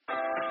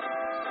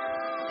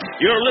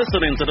You're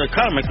listening to the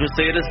Comic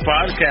Crusaders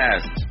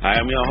podcast.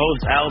 I am your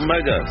host, Al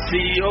Mega,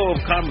 CEO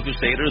of Comic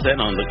Crusaders and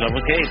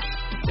Undercover Capes.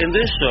 In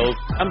this show,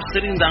 I'm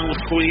sitting down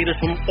with creators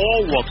from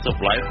all walks of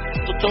life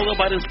to talk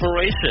about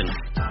inspiration,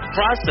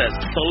 process,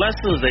 the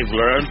lessons they've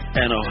learned,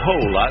 and a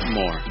whole lot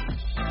more.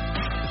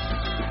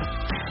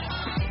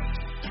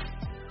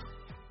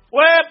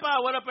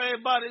 What up,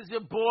 everybody? It's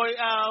your boy,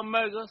 Al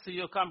Mega,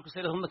 CEO of Comic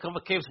Crusaders,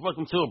 Undercover Capes.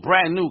 Welcome to a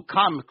brand new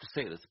Comic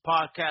Crusaders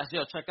podcast.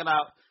 Yo, check it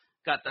out.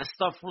 Got that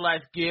Stuff for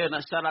Life gear, and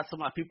I shout out to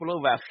my people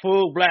over at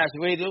Full Blast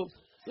Radio.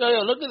 Yo,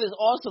 look at this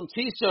awesome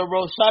t-shirt,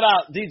 bro. Shout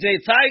out DJ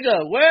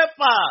Tiger.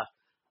 Wepa!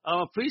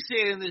 I'm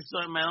appreciating this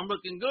joint, man. I'm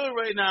looking good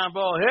right now,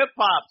 bro.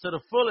 Hip-hop to the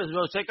fullest,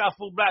 bro. Check out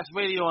Full Blast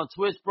Radio on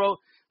Twitch, bro.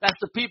 That's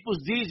the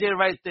people's DJ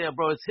right there,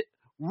 bro. It's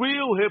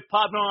real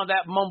hip-hop, not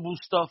that mumble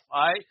stuff,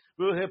 all right?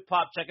 Real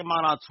hip-hop. Check him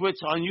out on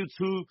Twitch, on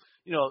YouTube.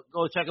 You know,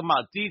 go check him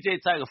out. DJ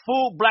Tiger,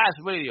 Full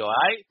Blast Radio, all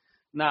right?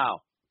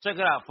 Now, check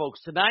it out,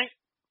 folks. Tonight,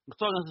 we're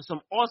talking to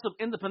some awesome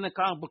independent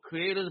comic book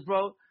creators,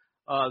 bro.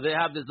 They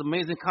have this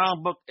amazing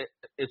comic book.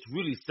 It's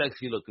really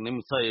sexy looking, let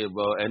me tell you,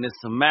 bro. And it's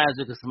some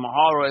magic, it's some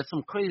horror, it's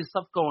some crazy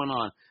stuff going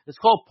on. It's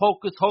called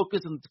Pocus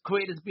Hocus, and the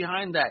creators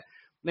behind that.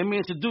 Let me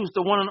introduce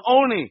the one and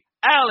only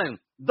Alan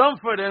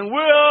Dunford and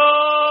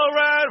Will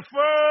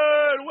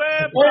Radford.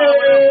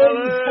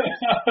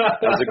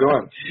 How's it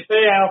going?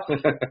 Hey, Al.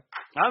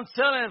 I'm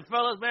telling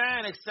fellas,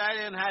 man,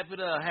 excited and happy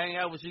to hang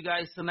out with you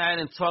guys tonight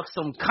and talk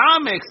some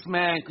comics,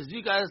 man, because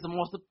you guys are the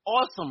most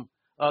awesome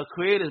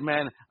creators,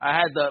 man. I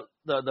had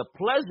the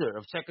pleasure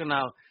of checking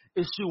out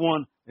issue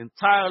 1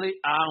 entirely.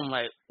 I'm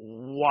like,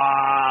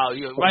 wow,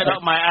 you're right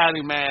up my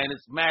alley, man.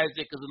 It's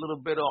magic, it's a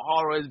little bit of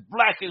horror, it's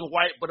black and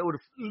white, but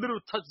with little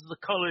touches of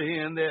color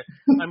here and there.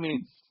 I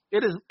mean,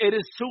 it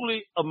is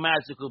truly a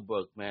magical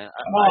book, man.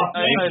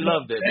 I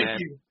loved it, man.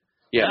 You.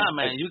 Yeah,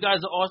 man, you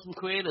guys are awesome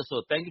creators,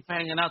 so thank you for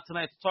hanging out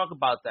tonight to talk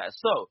about that.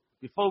 So,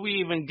 before we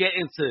even get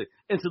into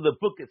the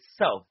book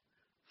itself,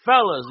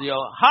 fellas, yo,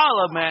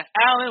 holla, man.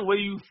 Alan, where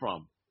you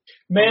from?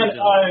 Man,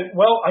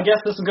 well, I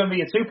guess this is going to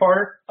be a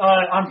two-parter.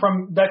 I'm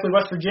from Beckley,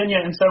 West Virginia,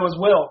 and so is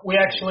Will. We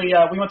actually,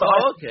 we went to high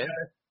school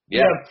together.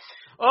 Yeah.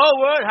 Oh,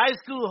 word, high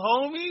school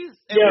homies?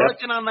 And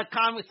working on the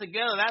comics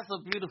together. That's a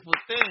beautiful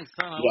thing,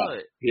 son. I love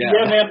it.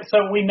 Yeah, man.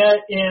 So we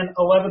met in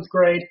 11th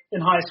grade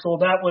in high school.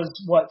 That was,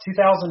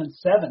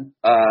 2007?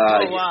 Oh,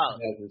 wow.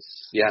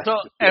 Yeah.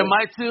 So, am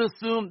I to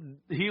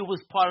assume he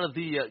was part of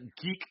the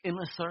Geek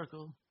Inner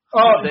Circle?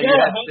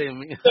 Yeah.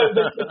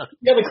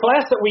 The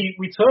class that we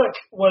took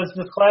was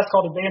this class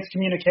called Advanced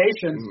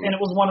Communications, and it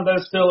was one of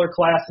those filler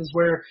classes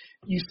where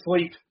you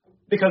sleep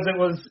because it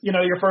was,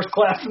 your first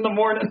class in the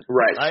morning.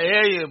 Right. I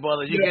hear you,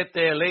 brother. You get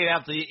there late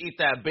after you eat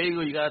that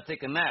bagel, you got to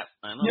take a nap.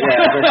 I know.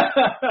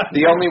 Yeah.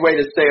 The only way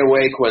to stay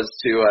awake was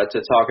to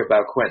talk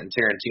about Quentin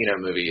Tarantino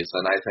movies,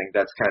 and I think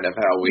that's kind of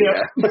how we...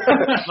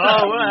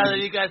 Oh, well, how did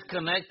you guys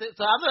connected?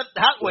 So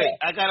wait,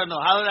 I got to know,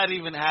 how did that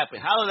even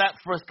happen? How did that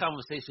first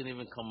conversation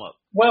even come up?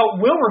 Well,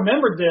 Will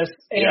remembered this,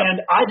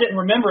 and I didn't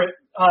remember it.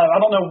 I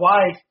don't know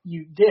why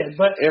you did,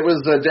 but it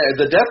was the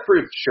Death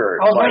Proof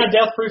shirt. I was wearing a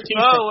Death Proof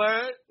t-shirt. Oh,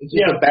 word. It's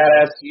just a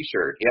badass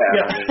t-shirt.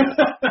 Yeah. I mean,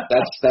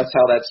 that's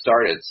how that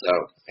started. So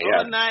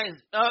yeah. Oh, nice.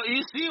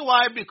 You see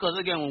why? Because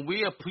again, when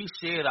we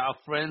appreciate our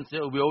friends,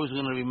 we're always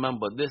gonna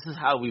remember this is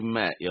how we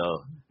met,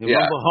 yo.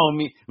 Remember,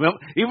 homie?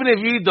 Even if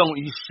you don't,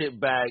 you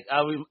shitbag.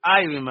 I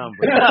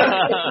remember.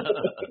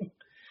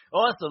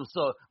 Awesome.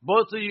 So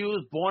both of you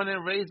was born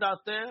and raised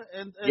out there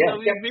in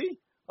WV?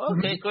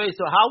 Okay, great.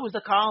 So how was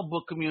the comic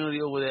book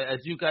community over there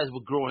as you guys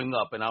were growing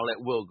up? And I'll let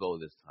Will go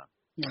this time.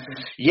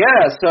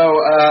 Yeah, so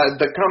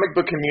the comic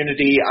book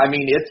community, I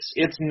mean,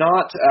 it's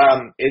not,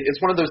 it's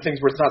one of those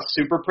things where it's not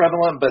super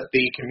prevalent, but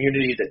the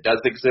community that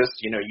does exist,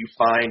 you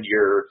find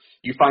your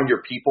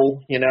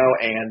people,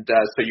 and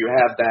so you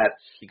have that,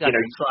 you got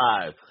the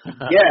tribe.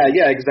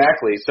 Yeah,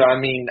 exactly. So I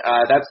mean,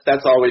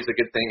 that's always a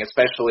good thing,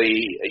 especially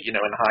in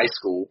high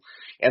school.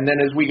 And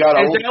then as we got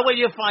older, is that where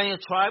you find your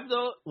tribe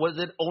though? Was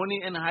it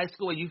only in high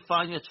school where you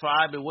found your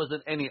tribe? It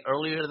wasn't any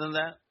earlier than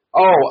that?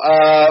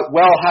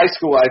 Well, high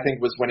school I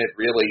think was when it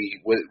really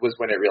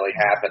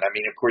happened. I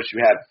mean, of course,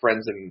 you had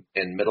friends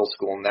in middle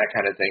school and that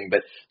kind of thing,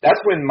 but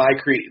that's when my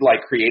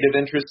creative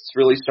interests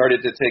really started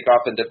to take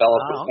off and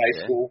develop in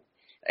high school.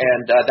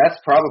 And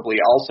that's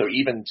probably also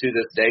even to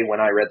this day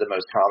when I read the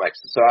most comics.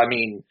 So I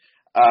mean,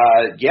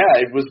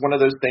 it was one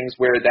of those things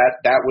where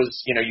that was,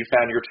 you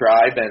found your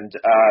tribe, and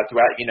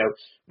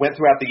went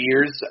throughout the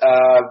years,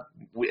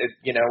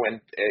 and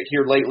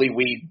here lately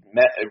we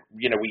met,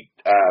 we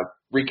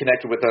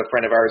reconnected with a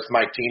friend of ours,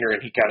 Mike Teener,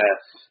 and he kind of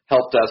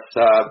helped us.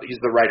 He's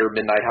the writer of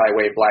Midnight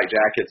Highway, Black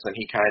Jackets, and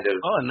he kind of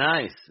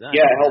nice.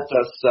 Helped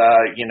us,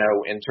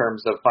 in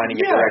terms of finding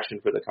a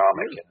direction for the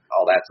comic and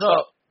all that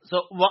stuff.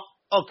 So what?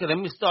 Okay, let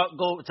me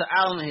go to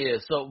Alan here.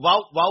 So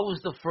what was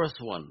the first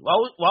one?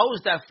 What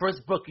was that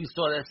first book you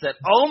saw that said,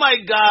 oh my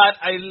God,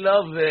 I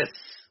love this?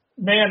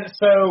 Man,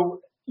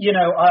 so,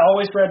 I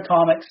always read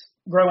comics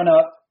growing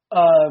up.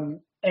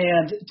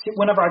 And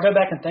whenever I go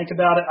back and think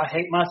about it, I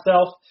hate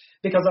myself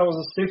because I was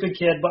a stupid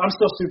kid, but I'm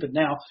still stupid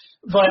now.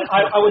 But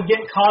I would get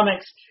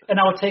comics and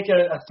I would take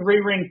a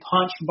 3-ring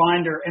punch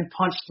binder and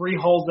punch 3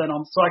 holes in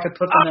them so I could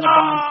put them in a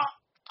binder.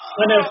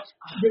 I know.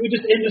 Did we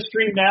just end the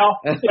stream now?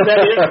 Is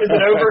that it? Is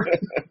it over?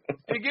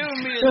 You're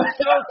giving me a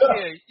joke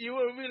here. You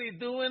were really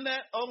doing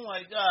that? Oh my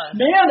God.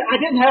 Man, I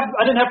didn't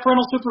have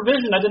parental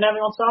supervision. I didn't have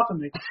anyone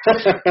stopping me.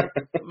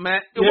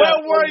 Man, where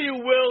were you,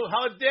 Will?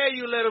 How dare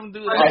you let him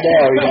do that? I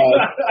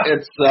know.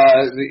 It's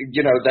that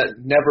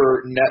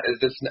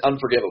it's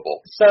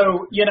unforgivable. So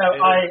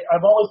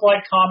I've always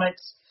liked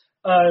comics.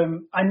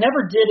 I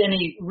never did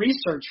any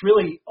research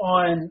really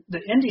on the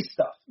indie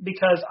stuff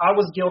because I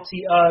was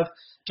guilty of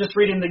just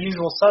reading the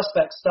usual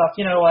suspect stuff,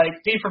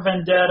 like V for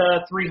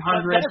Vendetta,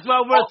 300. That's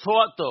what we're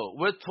taught, though.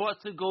 We're taught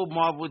to go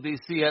Marvel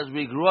DC as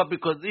we grew up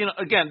because,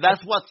 again,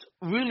 that's what's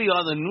really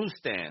on the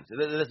newsstands.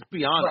 Let's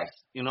be honest,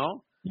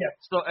 right. Yeah.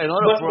 So in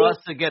order for us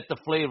to get the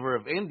flavor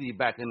of indie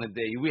back in the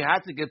day, we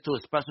had to get to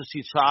a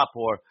specialty shop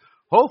or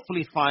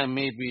hopefully find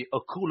maybe a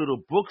cool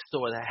little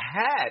bookstore that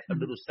had a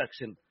little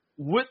section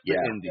with the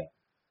indie.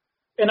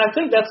 And I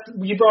think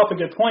you brought up a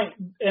good point,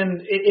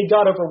 and it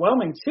got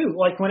overwhelming too.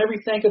 Like whenever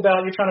you think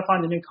about you're trying to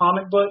find a new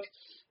comic book,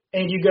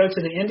 and you go to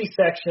the indie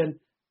section,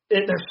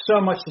 there's so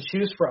much to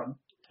choose from.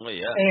 Oh,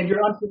 yeah. And you're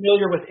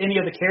unfamiliar with any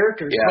of the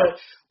characters. Yeah.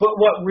 But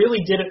what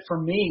really did it for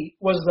me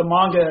was the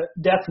manga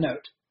Death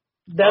Note.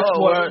 That's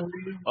what.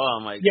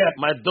 My God.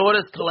 My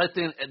daughter's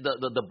collecting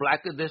the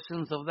black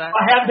editions of that.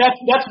 I have that's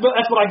what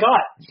I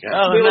got. Yeah.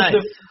 Oh, nice.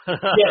 It's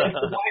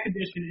the black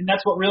edition, and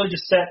that's what really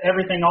just set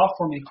everything off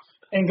for me.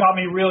 And got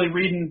me really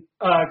reading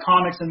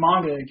comics and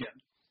manga again.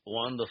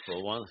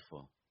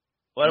 Wonderful.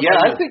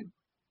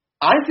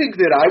 I think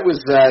that I was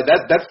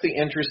that's the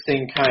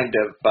interesting kind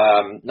of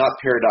not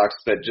paradox,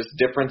 but just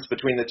difference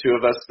between the two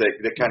of us that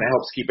kind of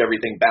helps keep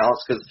everything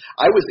balanced. Because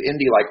I was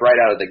indie like right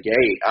out of the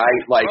gate.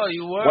 Oh,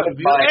 you were.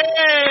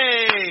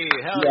 Hey,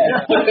 hell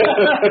yeah.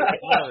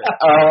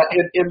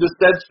 In the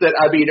sense that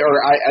at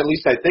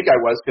least I think I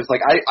was, because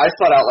like I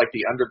sought out like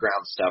the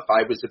underground stuff.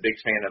 I was a big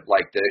fan of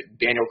like the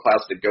Daniel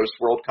Clowes The Ghost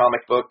World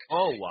comic book.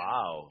 Oh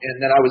wow. And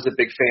then I was a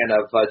big fan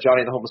of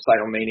Johnny the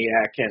Homicidal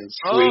Maniac and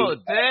Sweet. Oh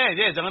dang,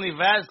 yeah, Johnny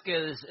Vasquez.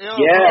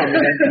 Yeah,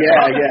 man.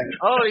 Yeah.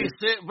 Holy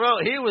shit,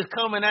 bro! He was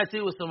coming at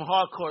you with some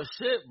hardcore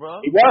shit,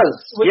 bro. He was,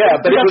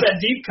 but it was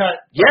that deep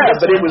cut. Yeah,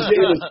 but it was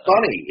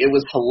funny. It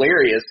was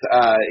hilarious.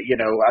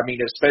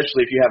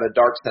 Especially if you have a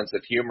dark sense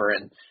of humor,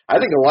 and I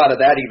think a lot of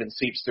that even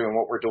seeps through in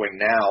what we're doing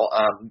now.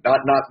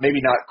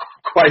 Maybe not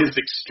quite as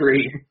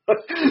extreme,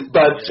 but it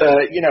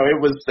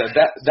was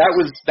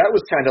that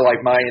was kind of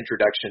like my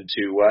introduction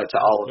to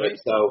all of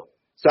it.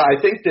 So I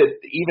think that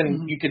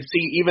even you could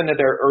see even at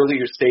their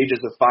earlier stages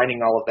of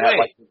finding all of that.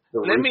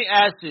 Let me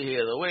ask you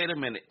here, though. Wait a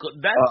minute.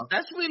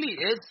 That's really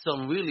is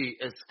some really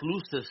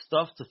exclusive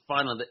stuff to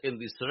find on the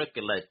indie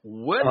circuit. Like,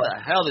 where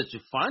the hell did you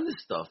find this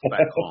stuff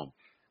back home?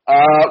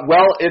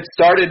 Well, it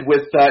started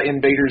with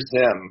Invader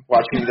Zim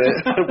watching the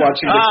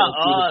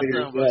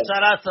awesome.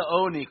 Shout out to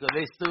Oni because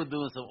they still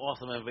doing some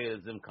awesome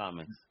Invader Zim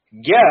comics.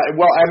 Yeah,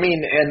 well,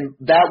 and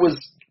that was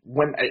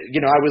when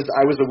I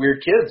was a weird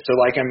kid, so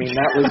that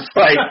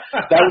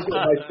was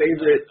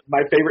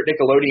my favorite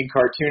Nickelodeon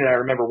cartoon, and I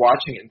remember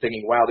watching it and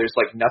thinking, wow, there's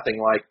like nothing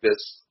like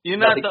this. You're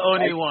not the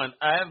only one.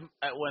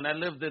 When I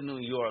lived in New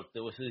York,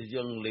 there was this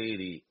young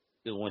lady.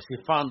 When she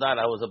found out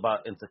I was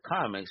into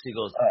comics, she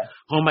goes,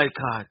 "Oh my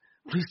God,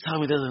 please tell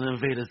me there's an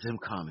Invader Zim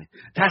comic.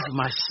 That's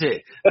my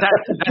shit.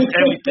 That's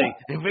everything.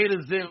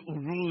 Invader Zim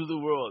rules the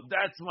world.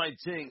 That's my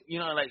thing."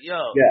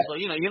 So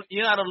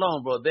you're not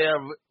alone, bro.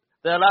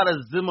 There are a lot of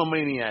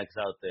Zimomaniacs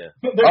out there.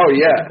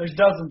 There's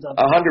dozens of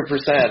them.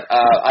 100%.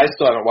 I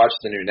still haven't watched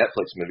the new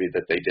Netflix movie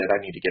that they did. I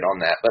need to get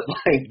on that. But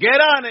get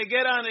on it.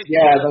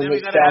 Yeah, then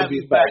we gotta have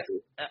you back.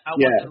 I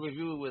want to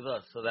review it with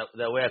us so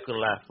that way I could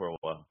laugh for a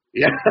while.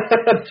 Yeah.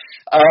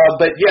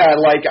 But yeah,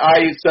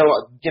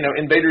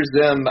 Invader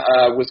Zim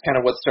was kind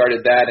of what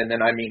started that, and then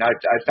I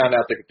found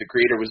out that the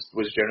creator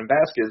was Jonan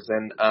Vasquez,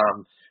 and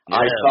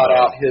I sought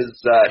out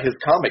his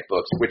comic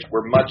books, which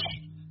were much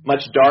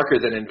darker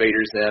than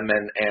Invader Zim,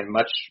 and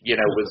much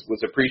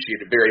was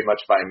appreciated very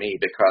much by me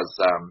because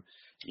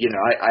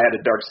I had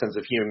a dark sense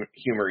of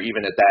humor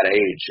even at that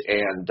age,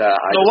 and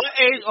what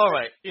age? All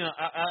right,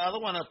 I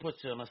don't want to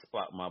put you on the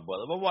spot, my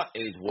brother, but what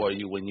age were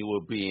you when you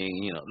were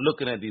being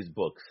looking at these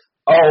books?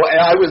 Oh, and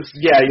I was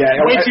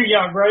way too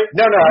young, right?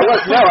 No,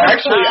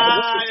 actually,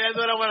 that's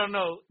what I want to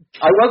know.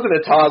 I wasn't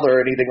a toddler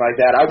or anything like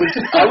that. I was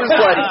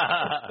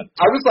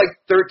like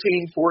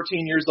 13,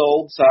 14 years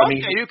old. So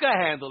you can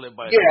handle it,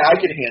 I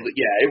can handle it.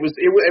 Yeah,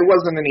 it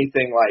wasn't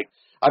anything like.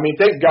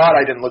 Thank God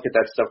I didn't look at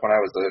that stuff when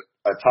I was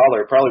a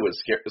toddler. It probably would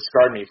have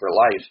scarred me for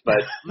life. But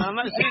I'm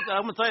gonna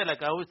tell you,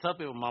 like I always tell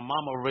people, my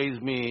mama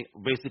raised me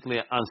basically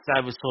on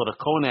Savage Sword of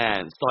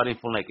Conan, starting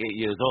from like 8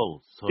 years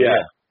old. So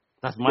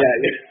that's my.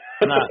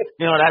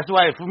 That's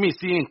why for me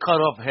seeing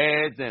cut off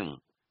heads and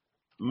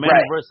Men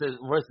right.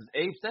 versus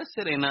apes. That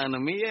shit ain't nothing to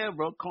me. Yeah,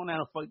 bro. Conan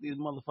will fuck these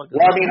motherfuckers.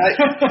 Well, I mean,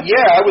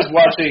 I was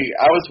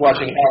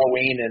watching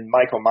Halloween and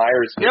Michael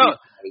Myers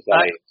movies.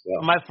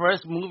 My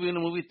first movie in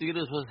the movie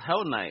theaters was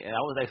Hell Night, and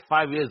I was like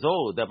 5 years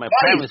old. That my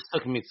parents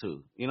took me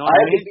to. You know what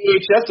I mean? I had the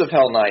VHS of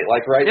Hell Night,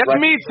 like right. Yeah,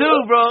 me too,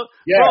 bro.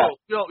 Yeah.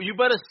 Bro, you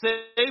better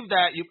save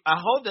that.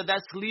 I hope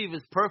that sleeve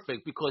is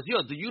perfect because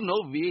do you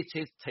know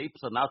VHS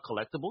tapes are now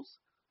collectibles?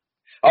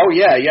 Oh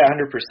yeah,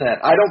 100%.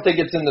 I don't think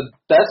it's in the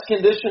best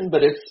condition,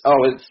 but it's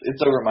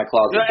over in my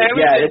closet.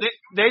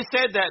 They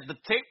said that the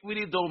tape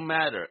really don't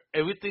matter.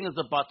 Everything is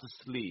about the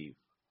sleeve.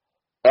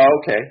 Oh,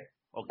 okay.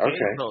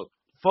 So,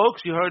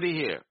 folks, you heard it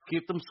here.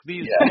 Keep them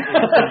sleeves.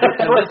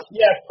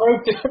 Yeah.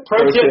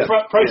 Pro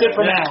tip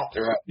for now.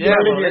 Right. Yeah,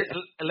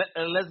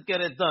 let's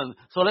get it done.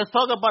 So let's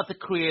talk about the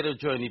creative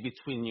journey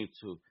between you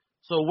two.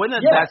 So when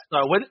did that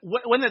start?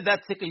 When did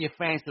that tickle your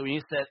fancy when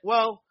you said,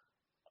 "Well,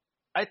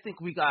 I think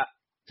we got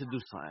to do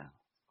something"?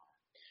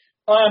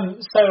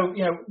 So,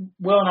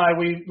 Will and I,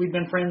 we've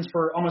been friends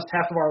for almost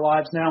half of our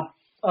lives now.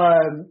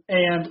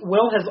 And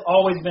Will has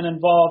always been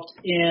involved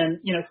in,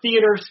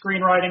 theater,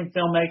 screenwriting,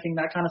 filmmaking,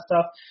 that kind of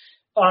stuff.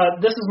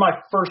 This is my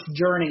first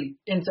journey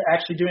into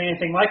actually doing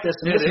anything like this.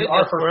 And this is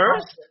our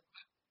first?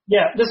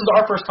 This is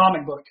our first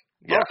comic book.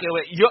 Yeah. Okay,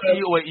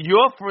 wait,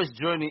 your first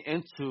journey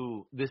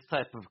into this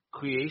type of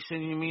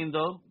creation, you mean,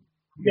 though?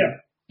 Yeah.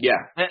 Yeah.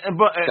 And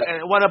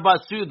what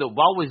about you, though?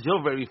 What was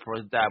your very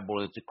first dabble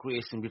into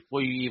creation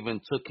before you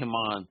even took him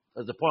on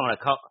as a partner?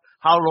 Like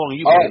how long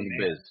you been in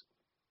biz?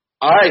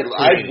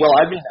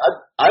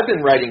 I've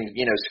been writing,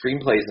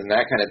 screenplays and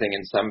that kind of thing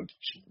in some,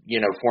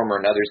 form or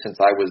another since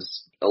I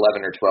was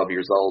 11 or 12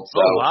 years old.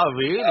 So, oh wow,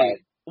 really?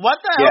 What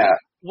the hell?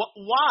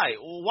 Why?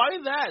 Why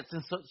that?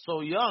 Since so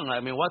young? I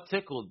mean, what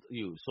tickled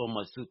you so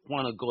much to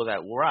want to go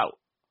that route?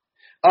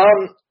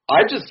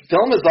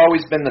 Film has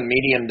always been the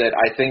medium that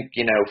I think,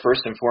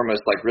 first and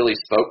foremost, like really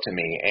spoke to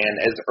me. And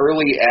as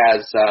early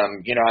as,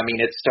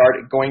 it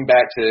started going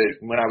back to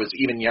when I was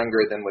even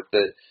younger than with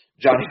the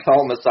Johnny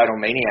Homicidal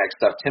Maniac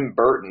stuff. Tim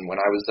Burton, when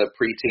I was a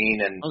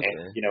preteen and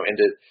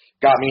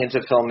got me into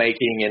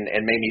filmmaking and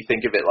made me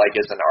think of it like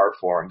as an art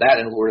form. That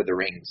and Lord of the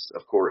Rings,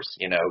 of course.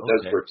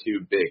 Those were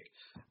two big,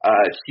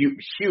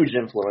 huge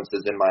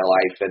influences in my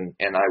life,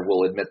 and I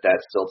will admit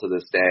that still to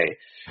this day.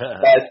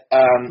 But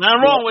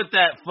nothing wrong with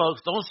that,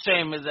 folks. Don't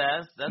shame his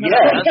ass. That's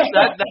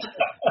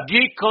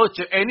geek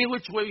culture. Any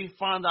which way you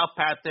find our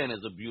path in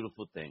is a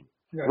beautiful thing.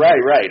 Right.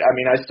 I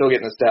mean, I still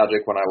get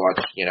nostalgic when I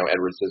watch,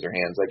 Edward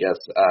Scissorhands, I guess,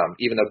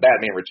 even though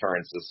Batman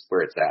Returns is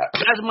where it's at.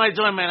 That's my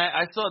joint, man.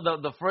 I saw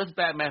the first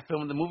Batman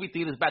film in the movie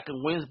theaters back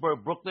in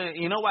Williamsburg, Brooklyn.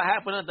 You know what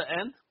happened at the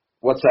end?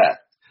 What's that?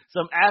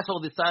 Some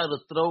asshole decided to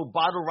throw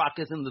bottle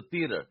rockets in the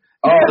theater.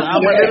 Oh, I'm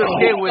a little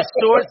kid with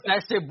shorts.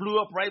 That shit blew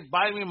up right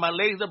by me. My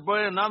legs are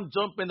burning. I'm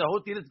jumping. The whole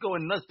theater's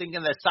going nuts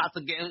thinking that shots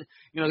are getting,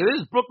 this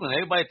is Brooklyn.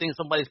 Everybody thinks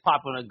somebody's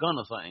popping a gun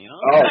or something,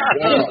 Oh,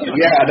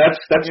 yeah, that's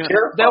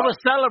terrifying. They were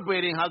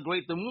celebrating how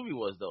great the movie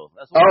was, though.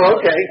 That's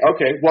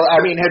okay. Well,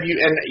 I mean,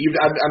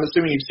 I'm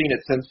assuming you've seen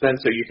it since then,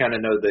 so you kind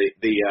of know the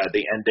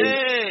ending.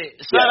 Hey,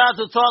 shout out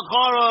to Talk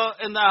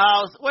Horror in the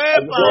house.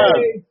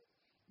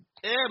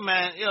 Yeah,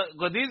 man.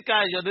 But these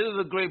guys, this is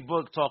a great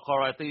book, Talk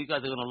Horror. I think you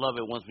guys are gonna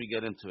love it once we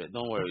get into it.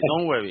 Don't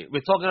worry.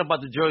 We're talking about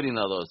the journey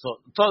now, though.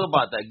 So talk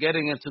about that.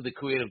 Getting into the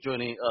creative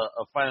journey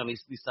of finally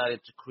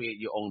decided to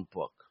create your own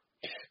book.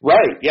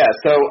 Right. Yeah.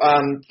 So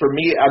for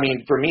me,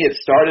 it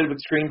started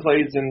with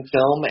screenplays and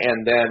film,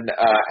 and then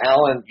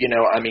Alan,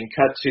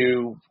 cut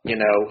to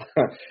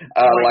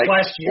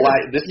last year.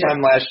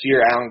 Time last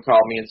year, Alan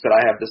called me and said,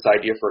 "I have this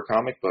idea for a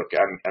comic book.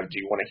 Do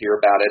you want to hear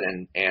about it?"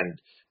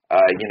 And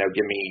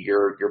give me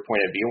your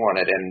point of view on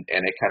it, and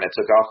it kind of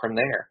took off from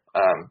there.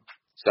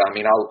 So I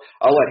mean,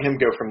 I'll let him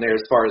go from there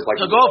as far as like.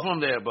 So go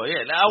from there, but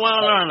I want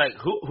to learn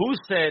who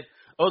said,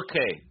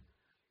 okay,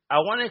 I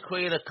want to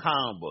create a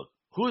comic book.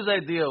 Whose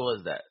idea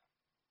was that?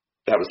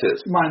 That was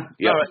his. Mine.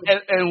 Yeah. All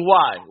right. And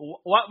why?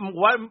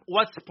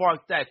 What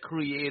sparked that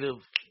creative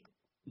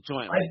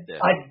joint right there?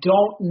 I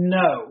don't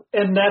know,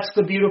 and that's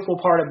the beautiful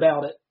part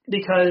about it,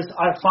 because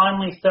I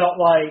finally felt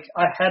like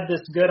I had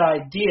this good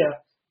idea.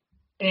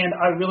 And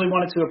I really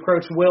wanted to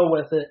approach Will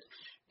with it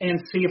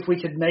and see if we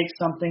could make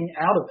something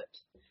out of it.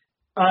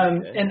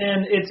 And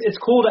then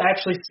it's cool to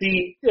actually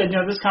see,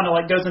 this kind of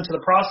like goes into the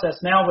process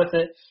now with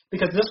it,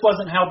 because this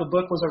wasn't how the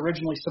book was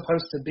originally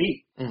supposed to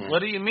be. Mm-hmm.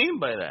 What do you mean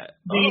by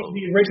that?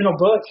 The original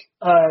book,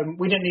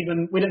 we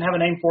didn't have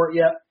a name for it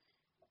yet.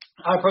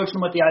 I approached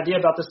him with the idea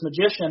about this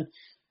magician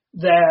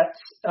that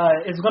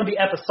is going to be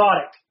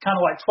episodic, kind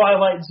of like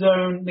Twilight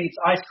Zone meets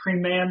Ice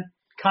Cream Man.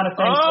 Kind of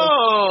thing.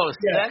 Oh,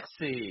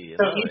 sexy.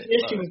 So each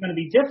issue is going to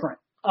be different.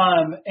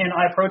 And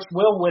I approached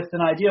Will with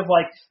an idea of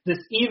like this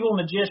evil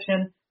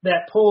magician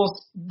that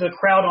pulls the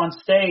crowd on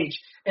stage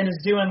and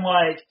is doing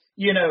like,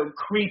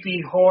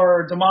 creepy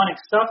horror, demonic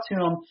stuff to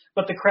them,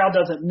 but the crowd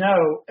doesn't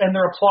know, and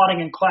they're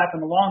applauding and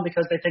clapping along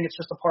because they think it's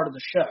just a part of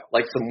the show.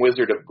 Like some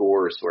Wizard of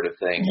Gore sort of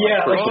thing.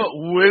 Yeah.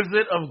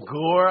 Wizard of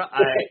Gore,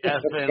 I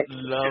effing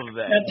love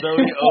that.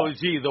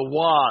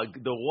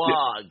 WOG, the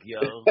WOG,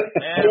 yo.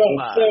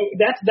 So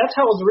that's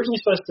how it was originally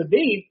supposed to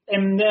be,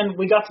 and then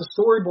we got to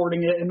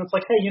storyboarding it, and it's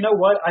like, hey, you know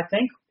what? I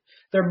think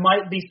there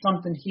might be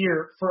something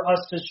here for us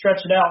to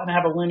stretch it out and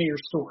have a linear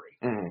story.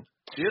 Mm-hmm.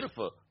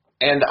 Beautiful.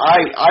 And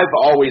I've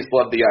always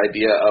loved the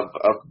idea of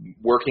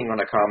working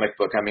on a comic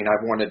book. I mean,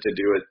 I've wanted to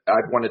do it.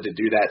 I've wanted to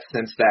do that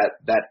since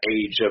that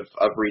age of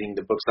reading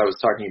the books I was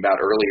talking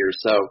about earlier.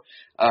 So,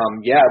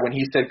 when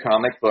he said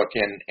comic book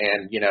and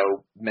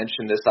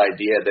mentioned this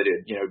idea that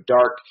it,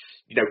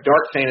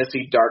 dark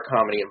fantasy, dark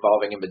comedy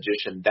involving a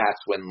magician,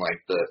 that's when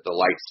like the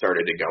lights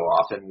started to go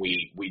off, and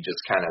we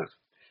just kind of,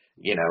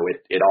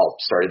 it all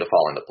started to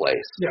fall into place.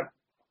 Yeah.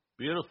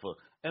 Beautiful.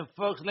 And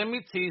folks, let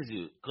me tease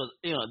you, because,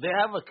 they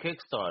have a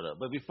Kickstarter.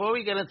 But before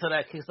we get into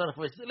that Kickstarter,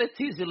 let's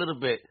tease you a little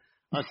bit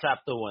on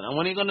chapter 1. I'm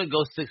only going to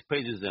go 6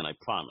 pages in, I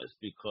promise,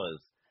 because,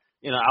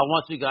 I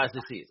want you guys to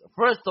see it.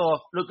 First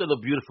off, look at the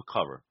beautiful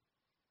cover.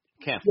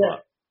 Can't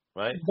front,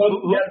 right?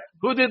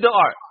 Who did the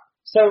art?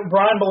 So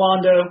Brian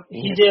Belando,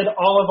 he did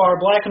all of our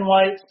black and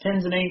white,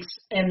 pens and inks,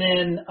 and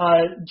then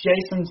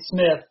Jason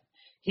Smith,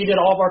 he did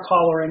all of our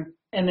coloring.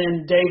 And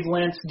then Dave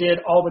Lentz did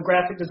all the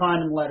graphic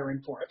design and lettering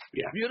for it.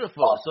 Yeah.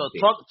 Beautiful. So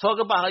talk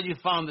about how you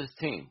found this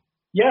team.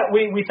 Yeah,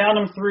 we found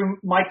him through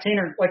Mike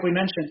Teener, like we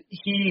mentioned.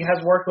 He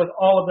has worked with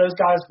all of those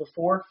guys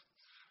before.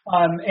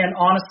 And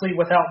honestly,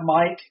 without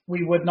Mike,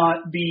 we would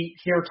not be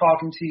here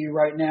talking to you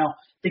right now,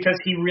 because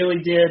he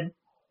really did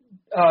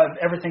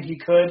everything he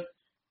could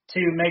to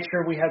make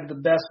sure we had the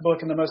best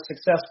book and the most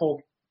successful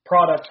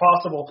product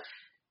possible.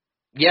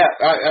 Yeah,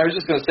 I was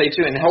just going to say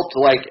too, and helped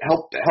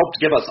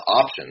give us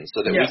options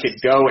so that we could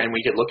go and we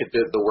could look at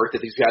the work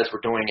that these guys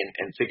were doing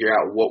and figure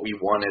out what we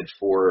wanted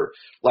for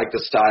like the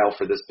style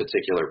for this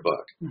particular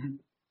book. Mm-hmm.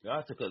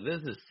 Gotcha.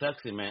 This is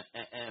sexy, man.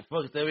 And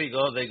folks, there we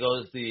go. There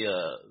goes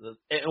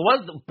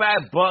what's the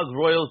Bad Bug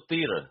Royal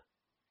Theater?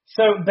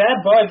 So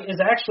Bad Bug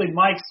is actually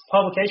Mike's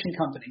publication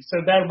company.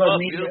 So Bad Bug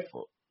Media.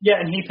 Beautiful. Yeah,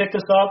 and he picked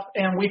us up,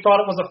 and we thought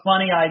it was a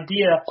funny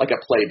idea. Like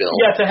a playbill.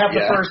 Yeah, to have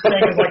the first thing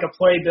as like a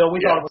playbill. We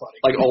thought it was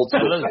funny. Like old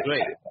school. It looks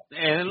great.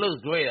 And it looks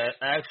great. I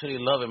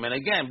actually love it, man.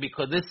 Again,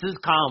 because this is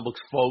comic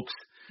books, folks.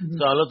 Mm-hmm.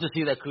 So I love to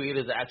see that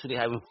creators are actually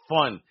having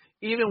fun.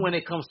 Even when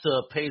it comes to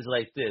a page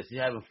like this,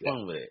 you're having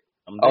fun with it.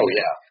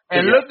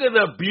 And look at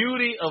the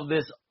beauty of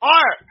this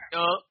art,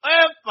 yo.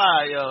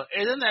 Yo.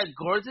 Isn't that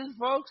gorgeous,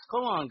 folks?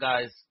 Come on,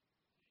 guys.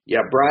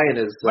 Yeah, Brian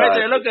is right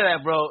there. Look at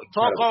that, bro.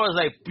 Talk always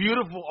like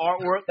beautiful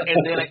artwork, and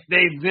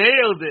they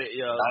nailed it,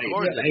 yo.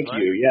 Gorgeous, thank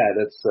right? you. Yeah,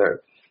 that's that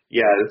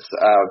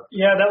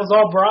was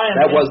all Brian.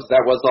 That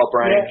was all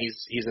Brian. Yeah.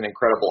 He's an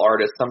incredible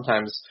artist.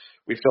 Sometimes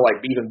we feel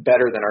like even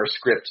better than our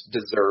script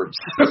deserves.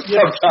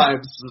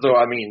 Sometimes, so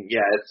I mean,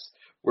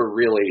 we're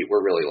really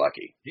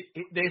lucky.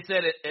 They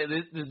said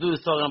this dude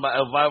is talking about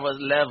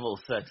Elvira's level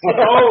sex.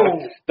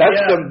 That's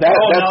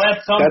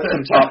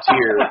some top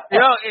tier.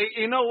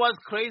 You know what's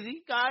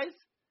crazy, guys?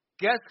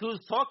 Guess who's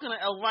talking to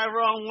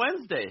Elvira on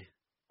Wednesday?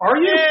 Are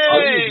you? Yay!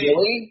 Are you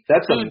really?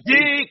 That's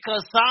amazing.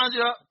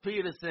 Cassandra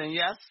Peterson.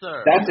 Yes,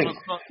 sir. That's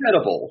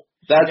incredible.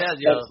 That's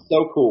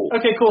so cool.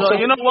 Okay, cool. So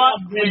you know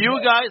what? For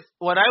you guys,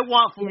 what I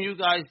want from you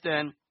guys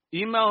then,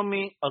 email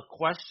me a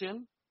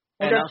question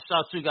and I'll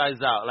shout you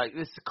guys out. Like,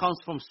 this comes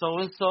from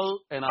so-and-so,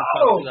 and I'll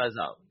shout you guys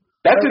out.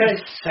 That's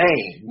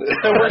insane.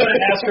 So we're going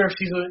to ask her if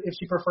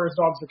she prefers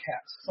dogs or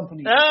cats.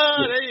 Something.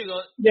 There you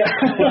go. Yeah.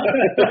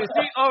 You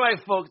see, all right,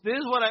 folks. This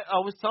is what I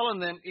was telling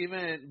them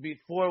even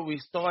before we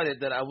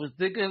started, that I was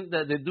thinking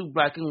that they do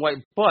black and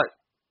white, but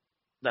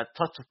that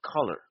touch of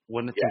color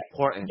when it's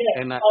important.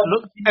 Yeah. And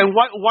and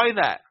why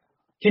that?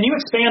 Can you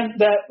expand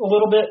that a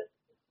little bit?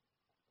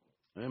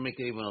 Let me make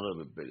it even a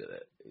little bit bigger.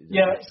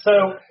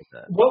 So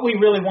what we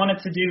really wanted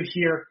to do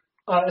here,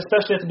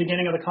 especially at the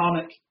beginning of the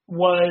comic,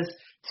 was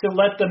to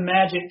let the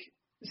magic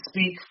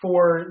speak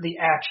for the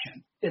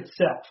action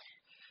itself.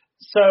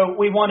 So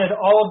we wanted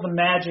all of the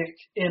magic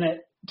in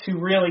it to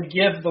really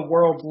give the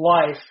world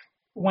life.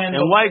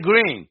 Why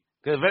green?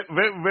 Because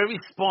very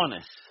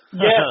Spanish.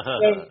 Because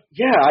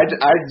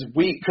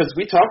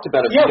we talked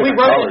about it. Yeah, we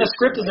wrote it in the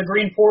script as a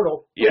green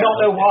portal. We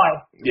don't know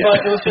why, but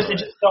it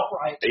just felt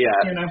right.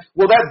 Yeah.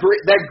 Well, that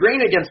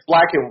green against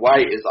black and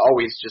white is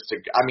always just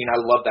I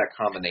love that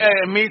combination.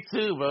 Hey, me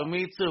too, bro.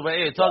 Me too. But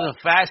hey, talking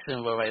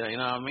fashion, bro, right now, you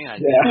know what I mean?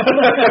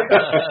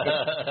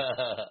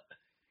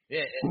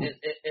 Yeah,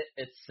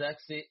 it's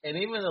sexy, and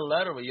even the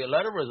letterer. Your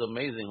letterer is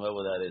amazing,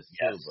 whoever that is,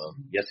 too, bro.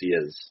 Yes, he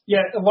is. Yeah,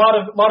 a lot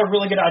of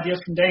really good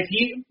ideas from Dave.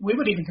 We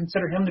would even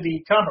consider him to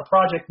be kind of a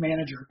project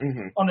manager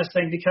on this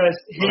thing, because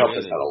he helped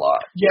us out a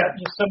lot. Yeah,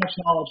 there's so much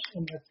knowledge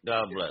in this.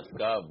 God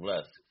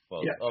bless,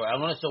 folks. Yeah. All right,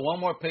 I'm gonna show one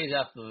more page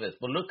after this,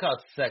 but look how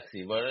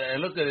sexy, bro, and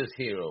look at this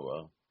hero,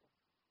 bro.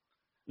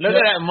 Look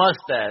at that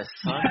mustache,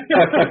 son.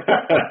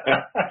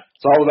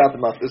 It's all about the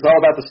mustache. It's all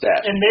about the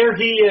stash. And there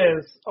he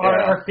is,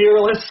 our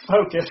fearless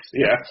Pocus.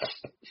 Yeah.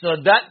 So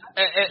that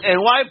and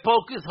why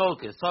Pocus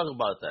Hocus? Talk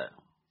about that.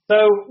 So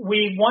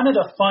we wanted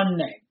a fun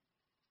name,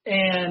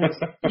 and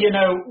That's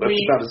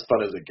about as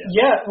fun as it gets.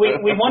 Yeah,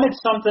 we wanted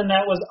something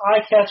that was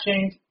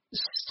eye-catching,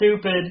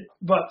 stupid,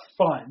 but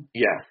fun.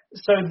 Yeah.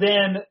 So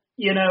then,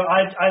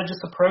 I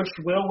just approached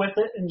Will with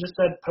it and just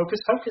said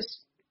Pocus Hocus.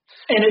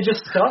 And it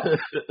just stuck.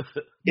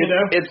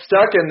 It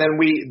stuck, and then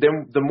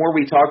the more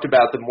we talked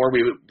about, the more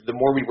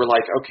we were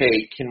like, okay,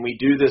 can we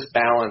do this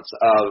balance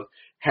of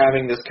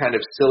having this kind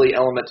of silly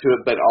element to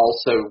it, but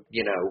also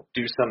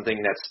do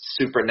something that's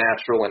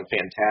supernatural and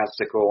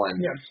fantastical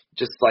and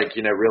just like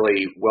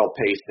really well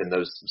paced in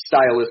those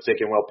stylistic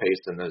and well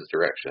paced in those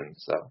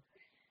directions. So.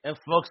 And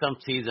folks, I'm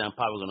teasing. I'm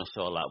probably going to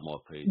show a lot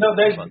more pages. No,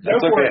 that's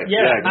okay.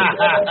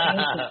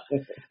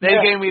 They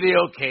gave me the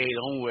okay.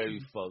 Don't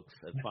worry, folks.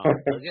 That's fine.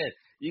 Again,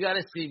 you got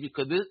to see,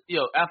 because this,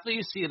 after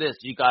you see this,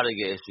 you got to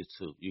get issue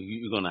 2.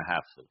 You're going to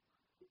have to.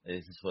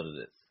 This is what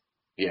it is.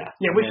 Yeah.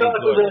 Yeah, we felt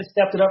like we really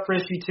stepped it up for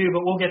issue 2,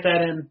 but we'll get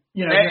that in.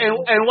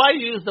 And why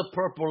use the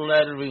purple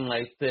lettering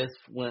like this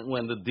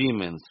when the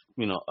demons,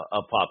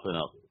 are popping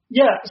up?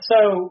 Yeah.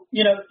 So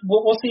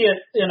we'll see it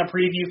in a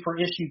preview for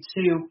issue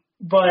 2.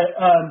 But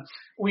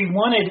we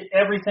wanted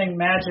everything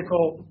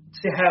magical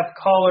to have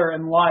color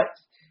and life.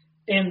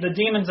 And the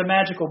demon's a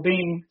magical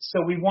being,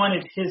 so we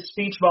wanted his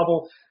speech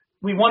bubble.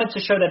 We wanted to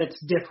show that it's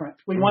different.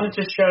 We wanted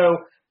to show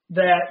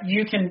that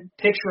you can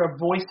picture a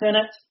voice in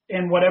it,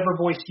 and whatever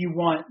voice you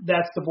want,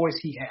 that's the voice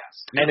he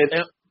has. And it's...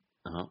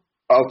 Oh,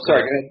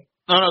 sorry, go ahead.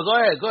 No,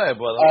 go ahead,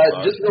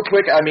 brother. Just real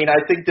quick, I mean, I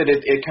think that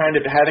it kind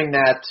of having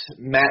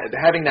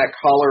that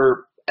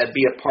color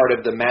be a part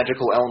of the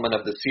magical element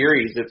of the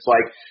series. It's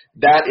like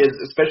that is,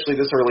 especially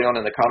this early on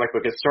in the comic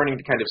book, it's starting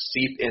to kind of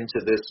seep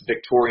into this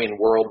Victorian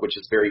world, which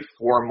is very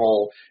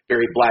formal,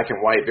 very black and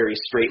white, very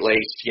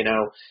straight-laced,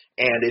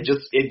 and it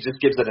just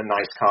gives it a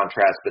nice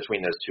contrast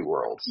between those two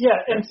worlds. Yeah,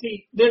 and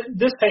see,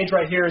 this page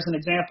right here is an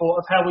example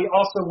of how we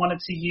also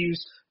wanted to use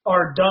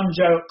our dumb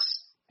jokes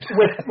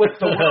with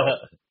the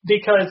world.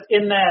 Because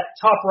in that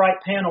top right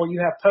panel,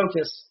 you have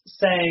Pocus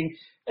saying,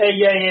 hey,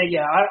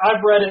 yeah.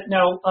 I've read it.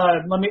 No,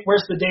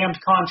 where's the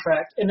damned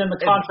contract? And then the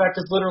contract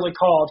is literally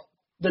called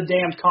the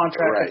damned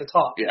contract at the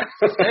top. Yeah.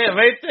 Hey,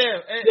 right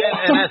there.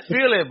 And I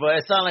feel it, but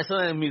it sounds like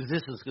something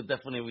musicians could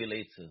definitely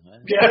relate to.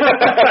 Right? Yeah.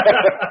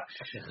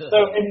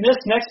 So, and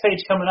this next page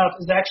coming up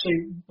is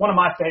actually one of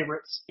my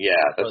favorites. Yeah,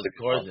 that's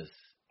gorgeous.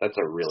 That's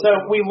a really So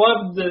good one. we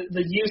love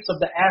the use of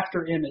the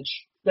after image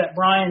that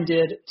Brian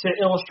did to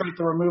illustrate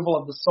the removal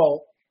of the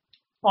soul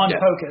on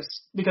Pocus,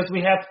 because we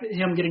have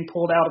him getting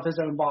pulled out of his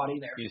own body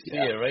there. You see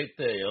it right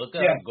there. Look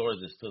how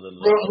gorgeous to the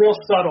real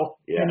subtle.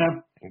 Yeah.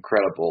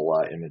 Incredible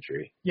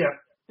imagery. Yeah.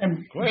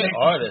 And great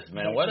artist,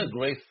 man. What a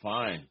great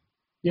find.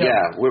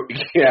 Yeah, we're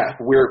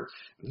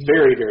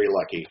very, very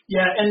lucky.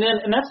 Yeah, and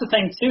that's the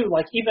thing too.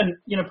 Like even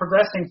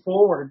progressing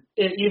forward,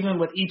 even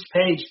with each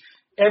page,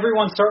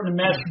 everyone's starting to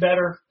mesh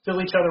better,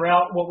 fill each other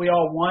out, what we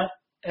all want,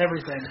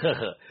 everything.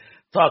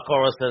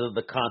 Talk-Horror says that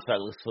the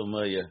contract looks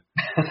familiar.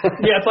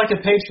 Yeah, it's like a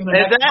page from the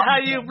Is next that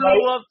how one, you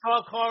blew up,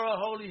 Talk-Horror?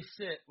 Holy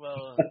shit.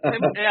 Well,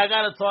 hey, I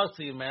got to talk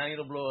to you, man. I need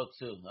to blow up,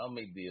 too. I'll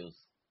make deals.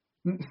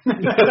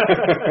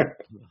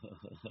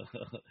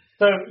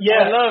 So,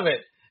 yeah. I love it.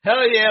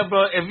 Hell yeah,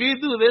 bro. If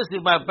you do this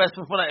with my best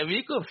friend, if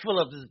you could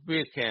fill up this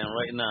beer can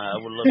right now, I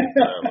would love it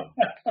forever.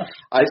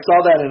 I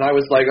saw that and I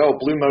was like, oh,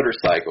 blue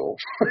motorcycle.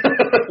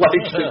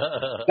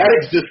 That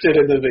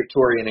existed in the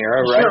Victorian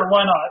era, right? Sure,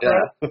 why not?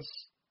 Yeah. Right?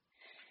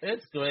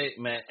 It's great,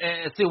 man.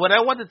 And see, what I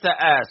wanted to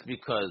ask,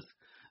 because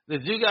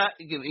did you guys,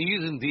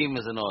 using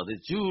demons and all, did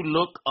you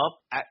look up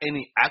at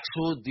any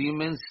actual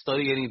demons,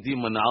 study any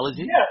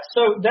demonology? Yeah,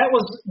 so that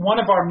was one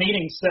of our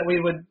meetings that we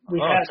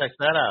had. Check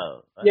that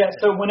out. Yeah,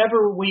 so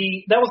whenever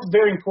that was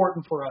very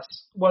important for us,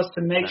 was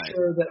to make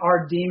sure that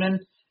our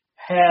demon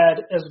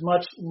had as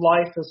much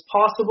life as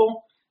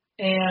possible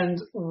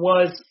and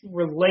was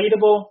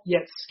relatable,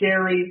 yet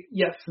scary,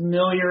 yet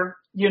familiar.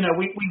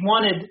 We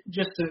wanted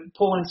just to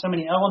pull in so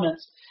many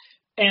elements,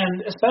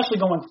 and especially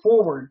going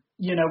forward,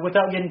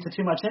 without getting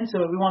too much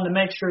into it, we wanted to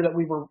make sure that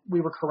we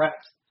were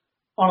correct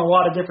on a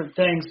lot of different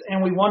things,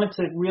 and we want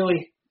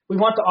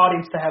the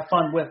audience to have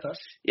fun with us.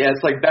 Yeah,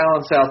 it's like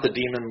balance out the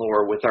demon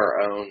lore with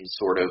our own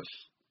sort of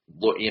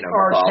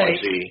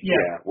mythology,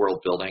 world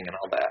building and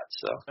all that.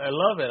 So I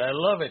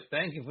love it.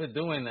 Thank you for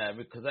doing that,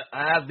 because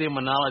I have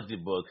demonology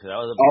books.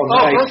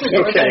 Nice.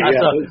 Okay,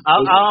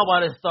 I'm about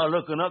to start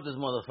looking up this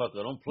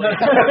motherfucker. Don't play.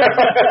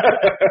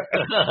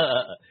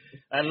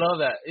 I love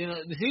that.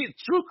 See,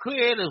 true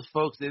creators,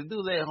 folks, they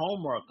do their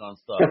homework on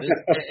stuff.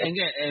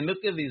 And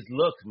look at these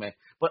looks, man.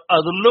 But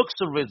are the looks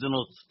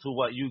original to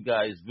what you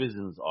guys'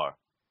 visions are?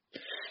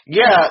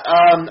 Yeah,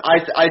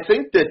 I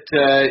think that.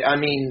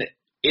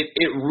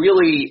 It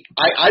really,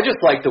 I just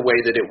like the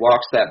way that it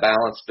walks that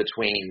balance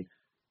between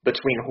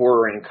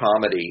horror and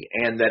comedy,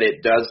 and that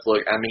it does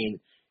look,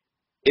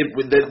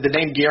 the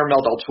name Guillermo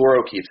del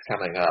Toro keeps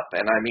coming up,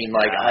 and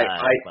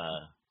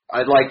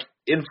I like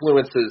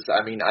influences.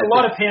 I mean, a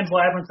lot of Pan's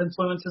Labyrinth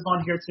influences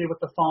on here too with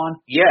the fawn.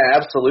 Yeah,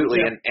 absolutely.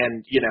 Yeah.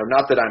 And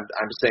not that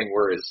I'm saying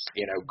we're as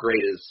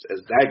great as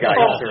that guy.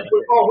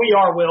 We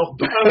are, Will.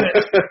 Own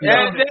it.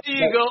 Yeah, there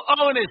you go.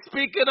 Own it.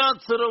 Speak it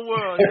unto the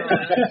world.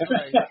 That's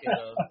right.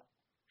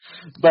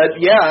 But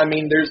yeah, I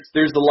mean,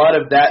 there's a lot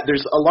of that.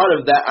 There's a lot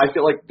of that. I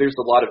feel like there's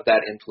a lot of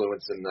that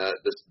influence in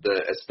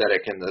the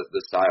aesthetic and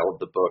the style of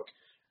the book.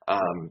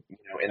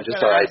 And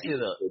just our idea.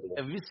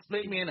 If you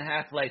split me in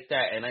half like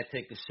that and I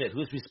take a shit,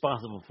 who's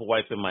responsible for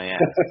wiping my ass?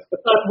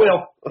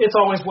 Will. It's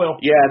always Will.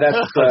 Yeah, that's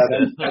up for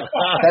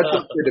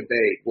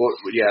debate. Well,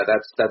 yeah,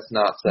 that's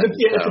not set in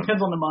stone. It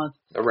depends on the month.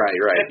 Right.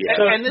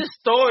 Yeah. And this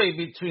story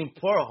between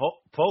poor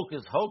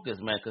Pocus Hocus,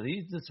 man, because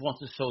he just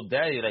wants to show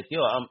Daddy like,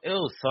 yo, I'm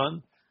ill,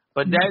 son,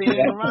 but Daddy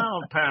ain't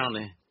around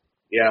apparently.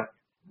 Yeah.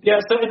 Yeah.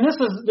 So, and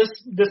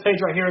this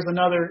page right here is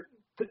another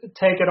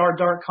take at our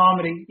dark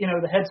comedy,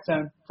 the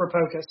headstone for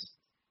Pocus.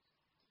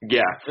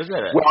 Yeah.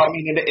 Well, I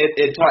mean,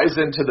 it ties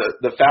into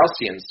the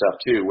Faustian stuff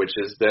too, which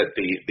is that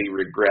the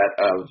regret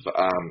of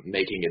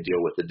making a deal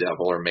with the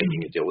devil or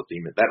making a deal with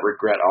demon. That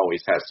regret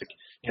always has to,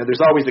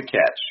 there's always a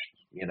catch,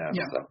 Yeah.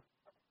 So.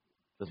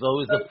 There's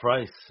always a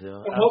price.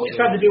 And what we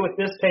tried to do with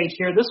this page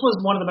here, this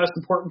was one of the most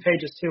important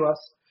pages to us,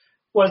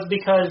 was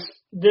because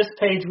this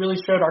page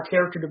really showed our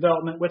character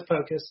development with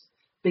Pocus,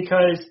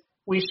 because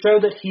we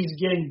show that he's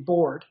getting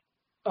bored.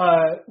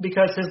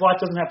 Because his life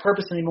doesn't have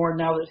purpose anymore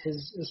now that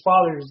his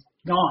father is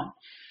gone.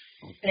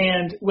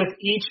 And with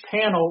each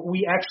panel,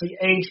 we actually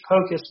age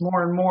Pocus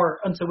more and more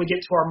until we get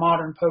to our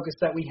modern Pocus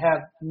that we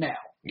have now.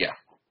 Yeah.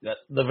 The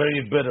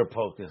very bitter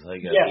Pocus, I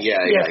guess.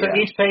 Yeah. So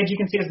each page you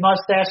can see his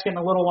mustache getting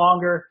a little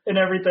longer and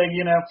everything,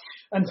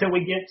 until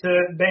we get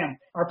to, bam,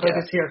 our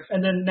Pocus here.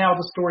 And then now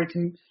the story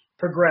can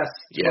progress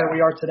to where we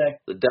are today.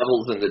 The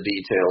devil's in the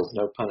details,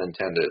 no pun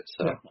intended.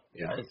 So,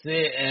 yeah. I see,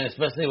 and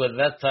especially with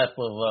that type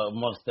of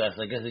mustache,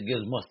 I guess it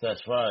gives mustache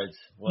rides.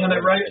 Isn't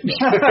that right?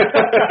 Yeah.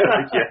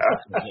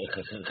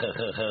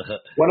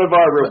 One of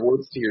our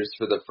rewards tiers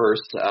for the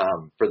first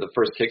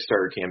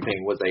Kickstarter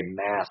campaign was a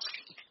mask.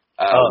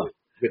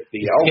 With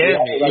the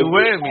you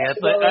weird me. I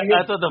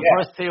thought the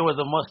first tier was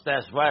a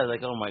mustache ride.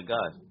 Like, oh my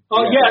god.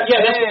 Oh yeah.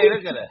 Hey,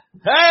 look at that.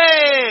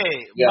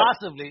 Hey,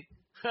 possibly.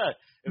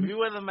 If you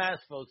wear the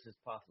mask, folks, it's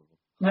possible.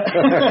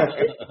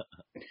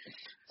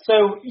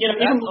 So,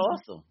 that's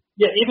awesome.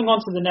 Yeah, even on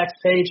to the next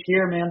page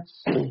here, man.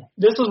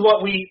 This is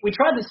what we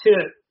tried to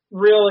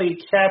really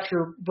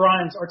capture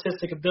Brian's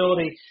artistic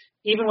ability,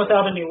 even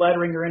without any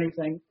lettering or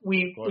anything.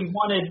 We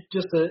wanted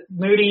just a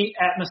moody,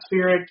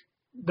 atmospheric,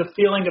 the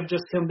feeling of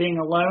just him being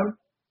alone.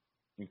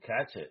 You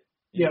catch it.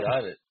 You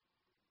got it.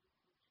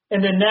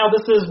 And then now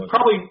this is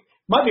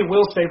might be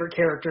Will's favorite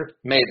character.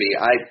 Maybe.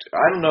 I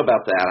don't know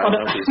about that. I don't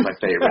know if he's my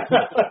favorite.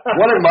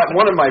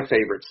 One of my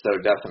favorites,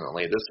 though,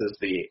 definitely. This is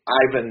the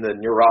Ivan the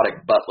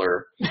neurotic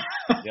butler.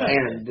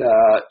 And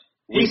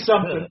he's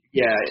something.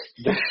 Yeah.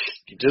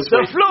 Just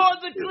the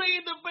floors are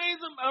clean, the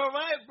basement. All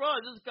right, bro. I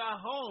just got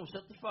home.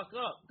 Shut the fuck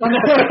up.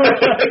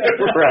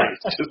 Right.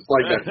 Just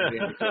like that.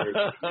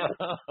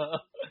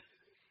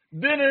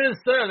 Dinner is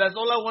served. That's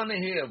all I want to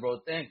hear, bro.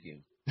 Thank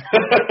you.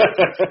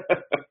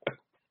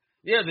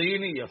 Yeah, do you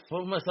need your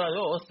foot massage?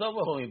 Oh, what's up,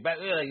 homie? Back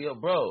there, like, yo,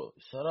 bro,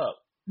 shut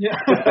up. Yeah.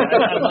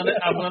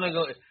 I'm gonna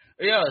go.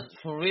 Yeah,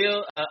 for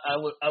real. I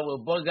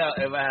would bug out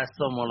if I had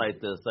someone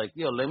like this. Like,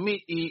 yo, let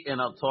me eat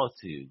and I'll talk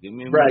to you. Give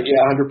me a right. Yeah,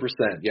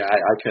 100%. Yeah,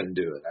 I couldn't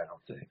do it. I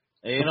don't think.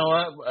 And you know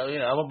what?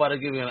 I'm about to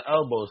give you an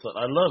elbow. So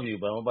I love you,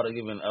 but I'm about to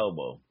give you an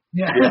elbow.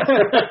 Yeah.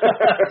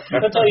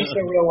 That's how you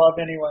show real love,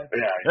 anyway.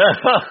 Yeah.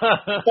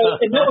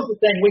 And that was the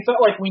thing. We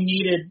felt like we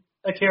needed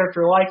a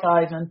character like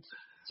Ivan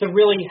to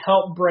really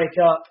help break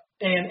up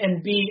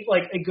and be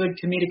like a good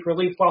comedic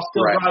relief while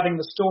still driving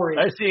the story.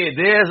 I see it.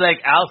 There's like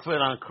Alfred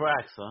on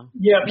crack, son.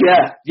 Yeah.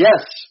 Yeah.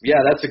 Yes.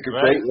 Yeah, that's a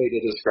great way to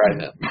describe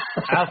him.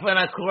 Alfred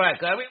on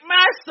crack. I mean,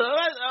 master.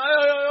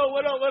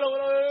 What up?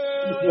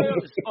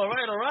 All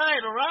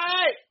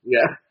right.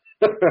 Yeah.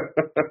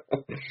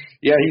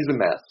 Yeah, he's a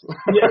mess.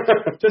 Yeah,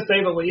 to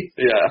say the least.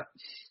 Yeah.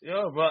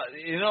 Yo, but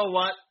you know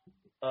what?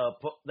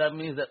 That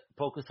means that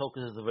Pocus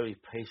Hocus is a very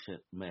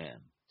patient man.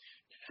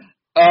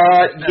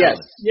 Yes.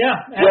 Yeah.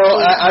 Well,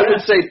 I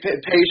would say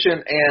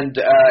patient and,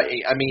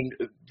 I mean,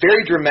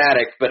 very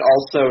dramatic, but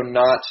also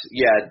not,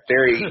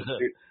 very,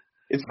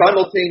 it's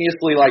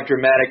simultaneously like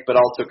dramatic, but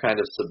also kind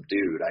of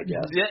subdued, I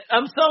guess. Yeah,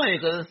 I'm telling you,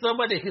 because if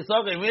somebody keeps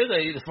talking to me,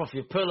 you just fluff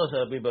your pillows,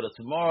 it'll be better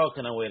tomorrow,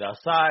 can I wait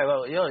outside?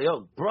 Well,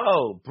 yo,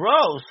 bro,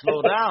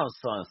 slow down,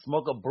 son,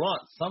 smoke a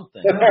blunt,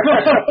 something.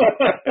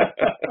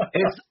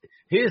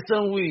 Here's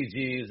some weed,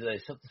 G's.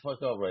 Like, shut the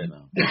fuck up right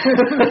now.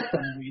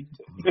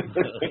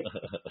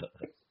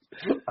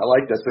 I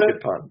like that. That's a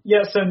good pun.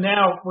 Yeah, so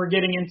now we're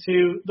getting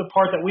into the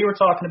part that we were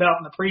talking about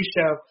in the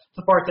pre-show,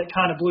 the part that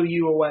kind of blew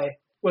you away,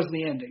 was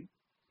the ending.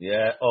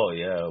 Yeah, oh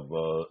yeah,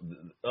 bro.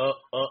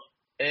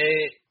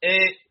 Hey,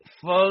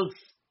 folks.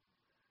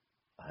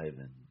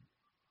 Ivan.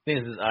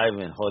 This is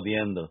Ivan,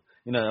 jodiendo.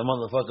 You know, that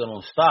motherfucker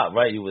don't stop,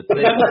 right? You would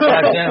think.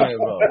 God damn it,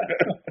 bro.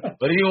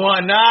 What do you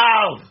want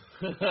now?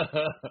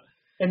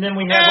 And then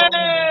we have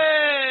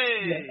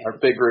our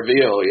big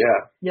reveal,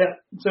 Yeah.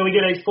 So we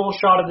get a full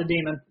shot of the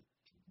demon.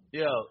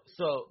 Yo,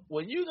 so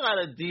when you got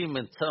a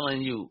demon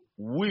telling you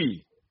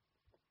we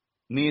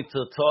need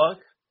to talk,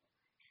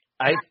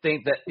 I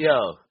think that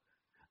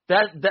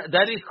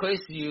that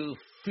equates to you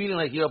feeling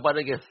like you're about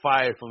to get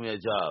fired from your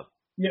job.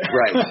 Yeah.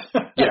 Right.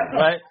 Yeah.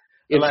 Right?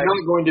 It's like,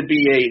 not going to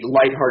be a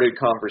lighthearted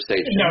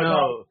conversation.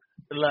 No.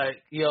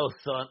 Like, yo,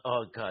 son,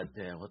 oh,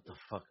 goddamn, what the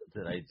fuck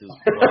did I do?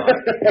 Wow.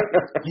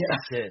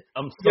 Shit,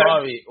 I'm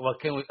sorry. What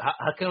can we?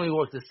 How can we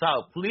work this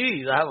out?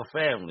 Please, I have a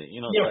family.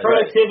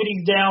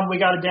 Productivity's down. We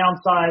got to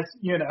downsize.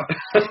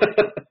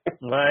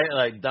 Right?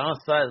 Like,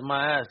 downsize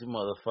my ass, you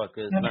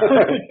motherfuckers. Now,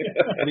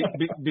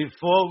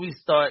 before we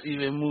start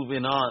even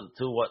moving on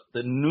to what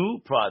the new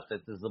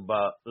project is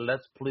about,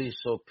 let's please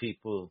show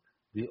people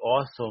the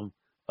awesome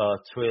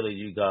trailer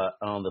you got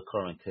on the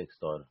current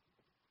Kickstarter.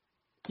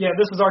 Yeah,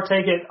 this is our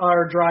take it,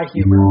 our dry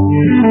humor.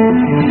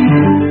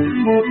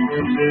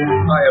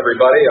 Hi,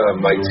 everybody. I'm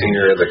Mike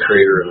Senior, the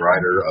creator and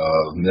writer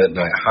of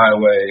Midnight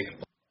Highway.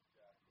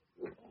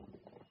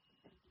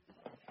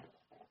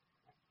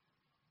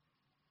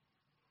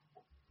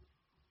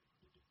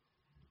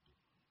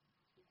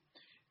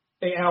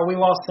 Hey, Al, we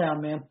lost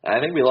sound, man. I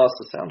think we lost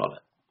the sound on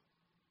it.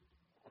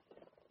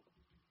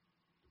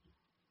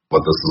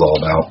 What this is all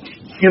about.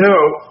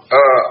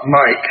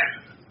 Mike,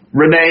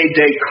 Rene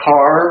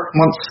Descartes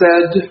once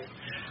said,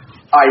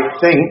 I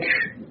think,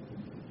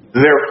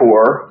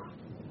 therefore,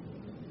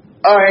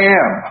 I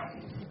am.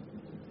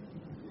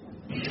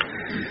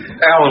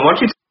 Alan, why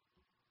don't you...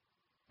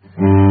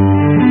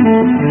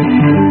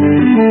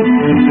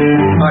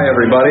 Hi,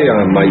 everybody.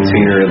 I'm Mike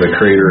Senior, the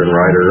creator and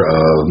writer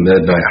of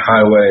Midnight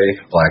Highway,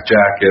 Black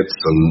Jackets,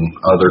 and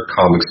other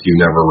comics you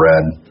never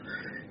read.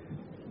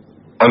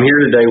 I'm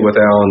here today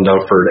with Alan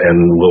Dunford and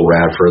Will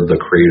Radford,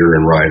 the creator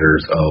and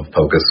writers of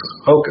Pocus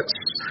Hocus.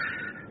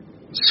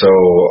 So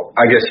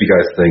I guess you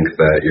guys think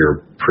that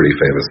you're pretty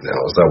famous now.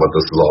 Is that what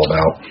this is all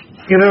about?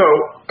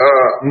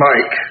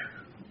 Mike,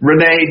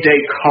 Rene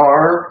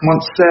Descartes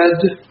once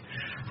said,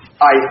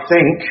 I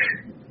think,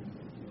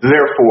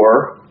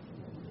 therefore,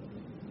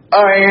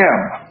 I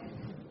am.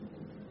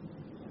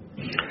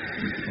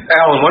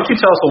 Alan, why don't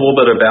you tell us a little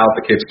bit about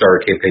the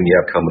Kickstarter campaign you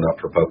have coming up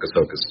for Pocus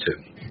Hocus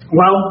 2?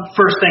 Well,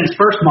 first things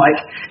first,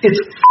 Mike. It's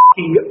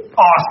f***ing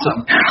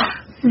awesome.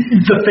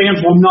 The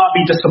fans will not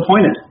be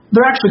disappointed.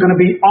 They're actually going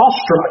to be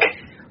awestruck.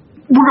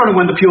 We're going to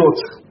win the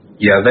Pulitzer.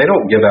 Yeah, they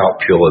don't give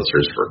out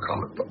Pulitzers for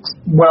comic books.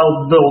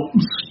 Well, they'll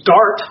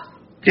start.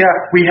 Yeah,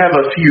 we have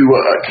a few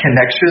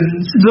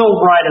connections.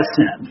 They'll write us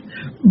in.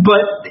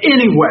 But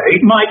anyway,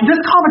 Mike, this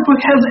comic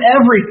book has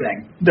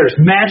everything. There's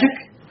magic,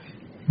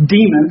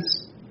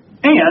 demons,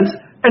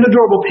 and an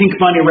adorable pink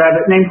bunny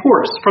rabbit named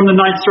Horace from the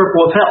Ninth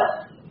Circle of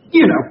Hell.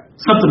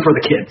 Something for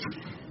the kids.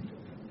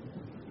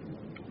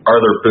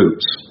 Are there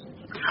boobs?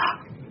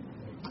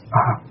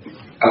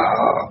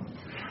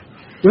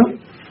 Well,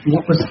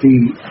 what was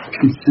the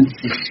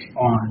consensus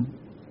on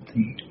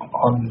the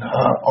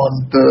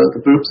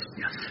boobs?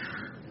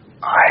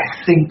 I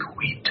think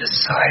we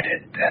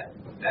decided that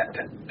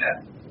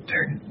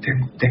there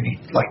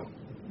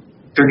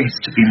needs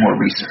to be more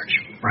research.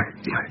 Right.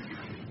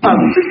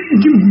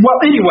 Well,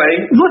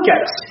 anyway, look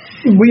at us.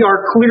 We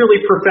are clearly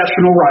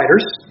professional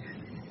writers.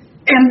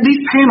 And these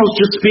panels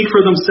just speak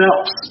for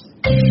themselves.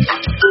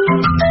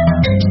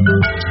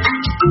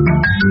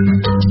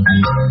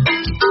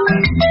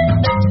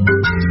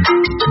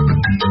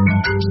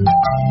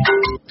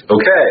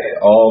 Okay,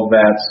 all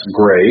that's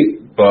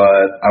great,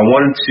 but I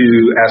wanted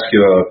to ask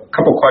you a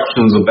couple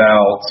questions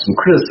about some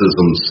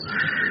criticisms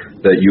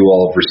that you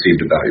all have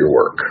received about your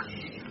work.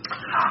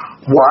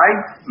 Why?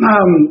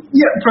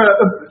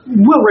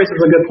 Will raises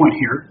a good point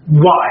here.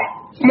 Why?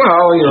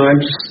 Well, I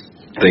just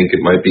think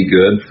it might be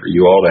good for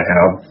you all to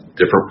have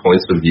different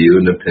points of view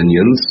and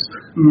opinions.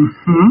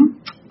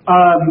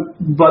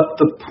 But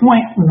the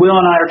point Will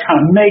and I are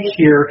trying to make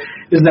here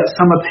is that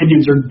some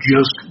opinions are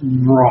just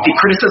wrong. The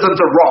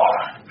criticisms are wrong.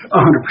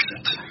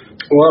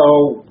 100%.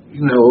 Well,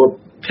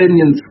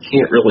 opinions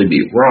can't really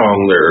be wrong.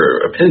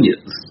 They're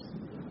opinions.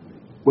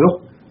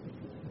 Will,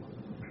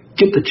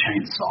 get the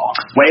chainsaw.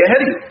 Way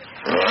ahead of you.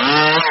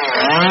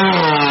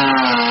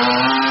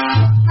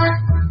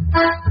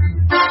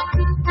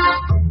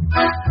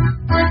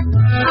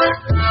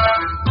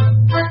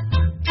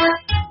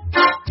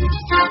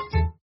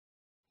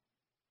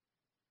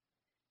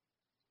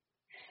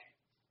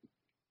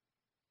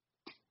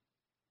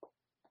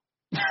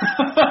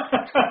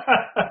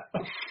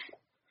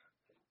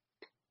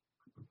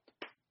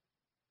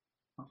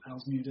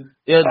 Al's muted.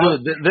 Yeah,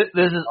 dude,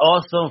 this is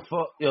awesome.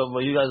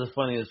 But you guys are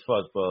funny as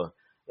fuck, bro.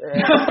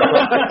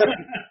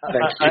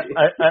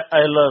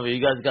 I love it.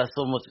 You guys got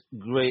so much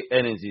great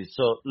energy.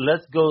 So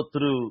let's go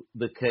through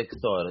the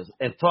Kickstarters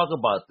and talk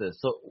about this.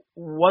 So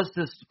what's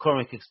this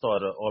current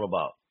Kickstarter all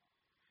about?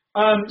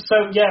 I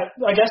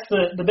guess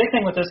the big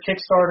thing with this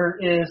Kickstarter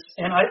is,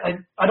 and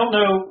I don't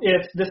know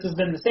if this has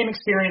been the same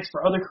experience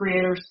for other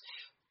creators,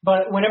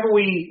 but whenever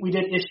we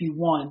did issue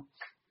 1,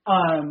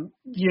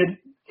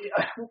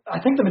 I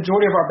think the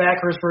majority of our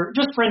backers were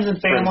just friends and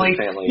family.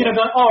 You know,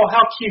 going, oh,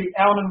 how cute!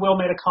 Alan and Will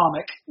made a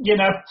comic. You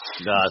know.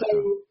 Gotcha.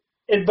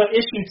 But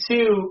issue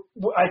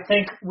 2, I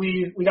think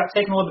we got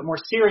taken a little bit more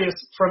serious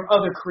from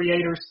other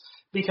creators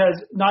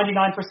because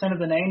 99% of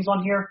the names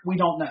on here we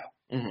don't know.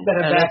 And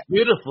that's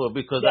beautiful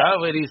because I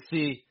already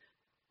see,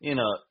 you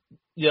know,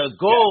 your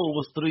goal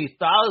was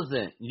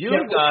 3,000. You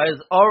guys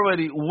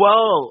already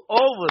well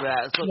over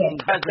that. So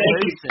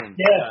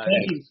congratulations.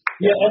 Thank you.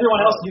 Yeah,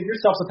 everyone else, give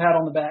yourselves a pat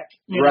on the back.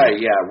 Right,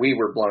 yeah. We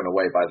were blown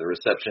away by the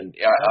reception.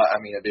 I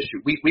mean, of issue.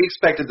 We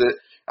expected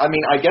I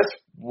mean, I guess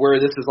where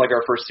this is like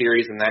our first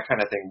series and that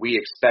kind of thing, we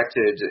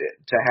expected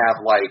to have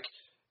like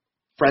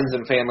friends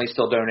and family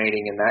still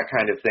donating and that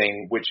kind of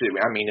thing, which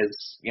I mean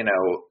is, you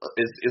know,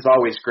 is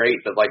always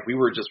great, but like we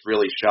were just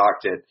really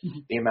shocked at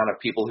the amount of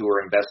people who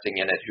were investing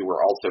in it who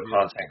were also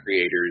content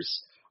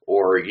creators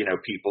or, you know,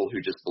 people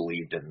who just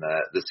believed in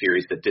the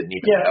series that didn't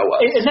even know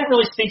us. And that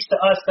really speaks to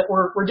us that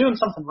we're doing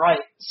something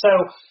right. So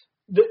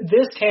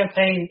this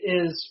campaign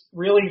is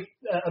really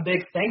a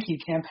big thank you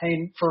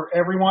campaign for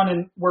everyone,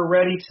 and we're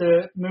ready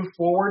to move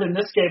forward, and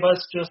this gave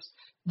us just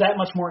that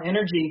much more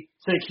energy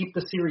to keep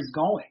the series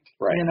going,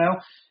 you know,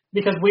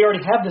 because we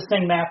already have this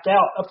thing mapped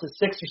out up to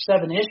 6 or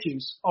 7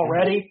 issues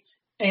already,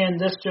 and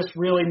this just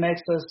really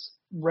makes us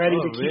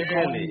ready to keep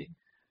going.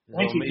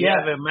 Thank you. You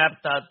haven't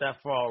mapped out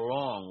that far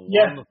along.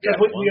 Yeah,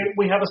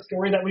 we have a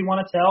story that we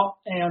want to tell,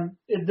 and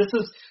this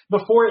is,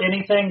 before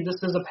anything,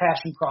 this is a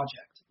passion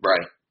project.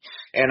 Right.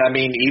 And I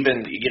mean,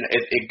 even, you know,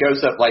 it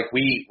goes up like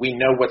we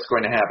know what's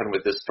going to happen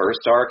with this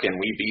first arc, and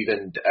we've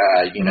even,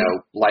 you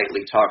know,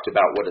 lightly talked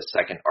about what a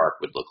second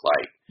arc would look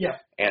like. Yeah.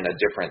 And a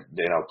different,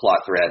 you know,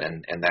 plot thread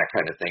and that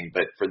kind of thing.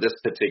 But for this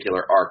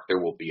particular arc, there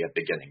will be a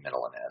beginning,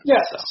 middle, and end.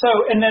 Yeah.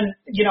 So and then,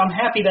 you know, I'm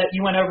happy that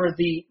you went over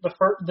the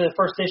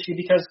first issue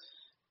because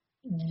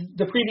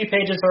the preview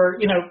pages are,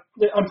 you know,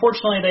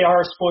 unfortunately they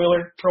are a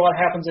spoiler for what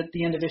happens at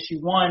the end of issue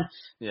 1,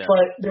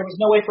 but there was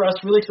no way for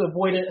us really to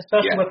avoid it,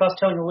 especially with us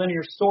telling a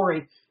linear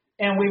story.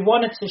 And we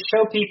wanted to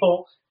show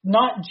people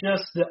not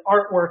just the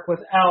artwork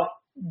without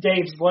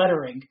Dave's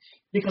lettering,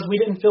 because we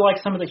didn't feel like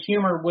some of the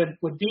humor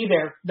would be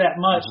there that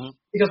much,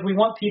 because we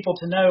want people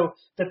to know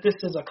that this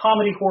is a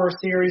comedy horror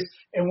series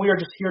and we are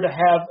just here to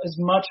have as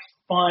much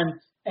fun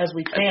as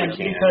we can,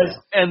 because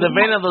and the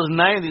vein of those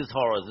 90s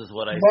horrors is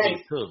what I see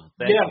too. So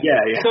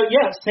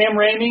Sam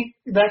Raimi,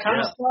 that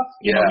kind of stuff.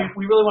 You know,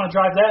 we really want to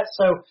drive that.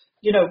 So,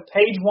 you know,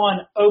 page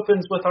 1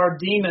 opens with our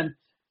demon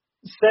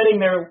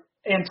sitting there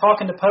and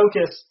talking to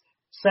Pocus,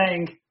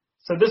 saying,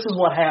 "So this is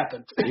what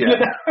happened." Yeah.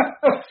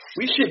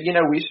 we should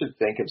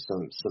think of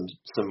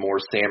some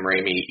more Sam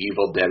Raimi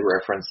Evil Dead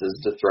references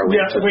to throw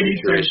into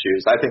future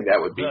issues. I think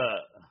that would be.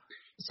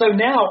 So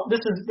now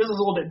this is a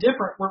little bit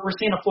different. We're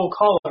seeing a full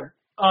color.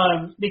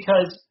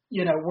 Because,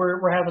 you know,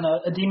 we're having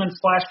a demon's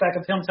flashback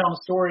of him telling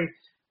a story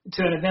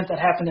to an event that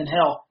happened in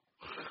hell.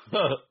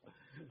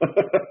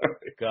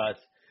 Gosh.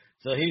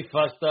 So he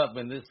fucked up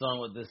in this song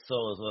with this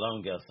soul is what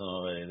I'm guessing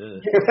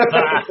already.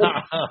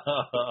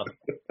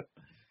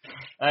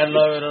 I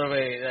love it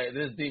already. Like,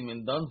 this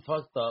demon done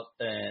fucked up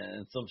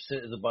and some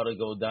shit is about to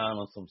go down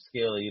on some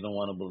scale that you don't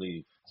want to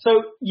believe.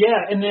 So,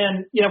 and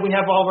then, you know, we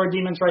have all of our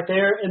demons right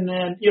there. And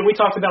then, you know, we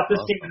talked about this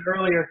demon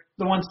earlier,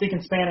 the one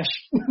speaking Spanish.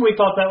 We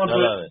thought that was a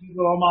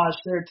little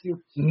homage there, too.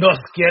 Nos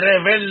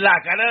quiere ver la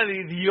cara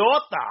de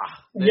idiota.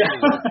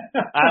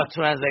 I'll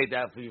translate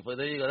that for you. But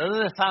there you go.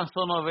 Doesn't it sound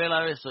so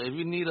novela? So if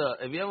you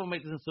ever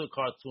make this into a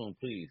cartoon,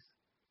 please.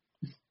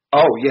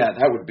 Oh, yeah,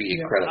 that would be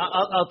incredible.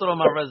 I'll throw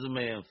my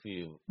resume in for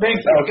you.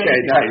 Thanks. Okay,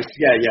 nice.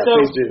 Yeah, so,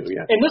 please do.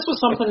 Yeah. And this was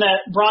something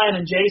that Brian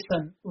and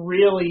Jason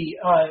really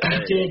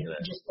did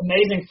just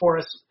amazing for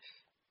us.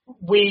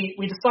 We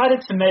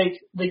decided to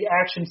make the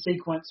action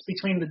sequence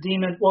between the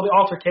demon, the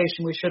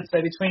altercation, we should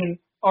say, between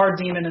our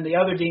demon and the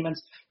other demons,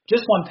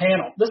 just one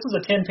panel. This is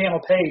a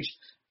 10-panel page.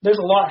 There's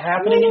a lot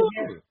happening in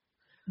here.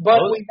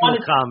 But we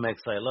wanted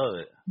comics. I love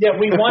it. Yeah,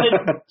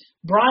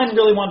 Brian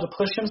really wanted to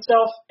push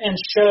himself and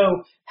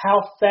show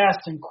how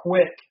fast and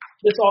quick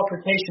this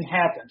altercation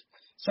happened.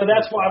 So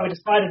that's why we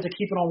decided to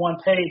keep it on one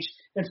page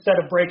instead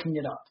of breaking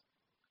it up.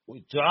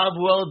 Job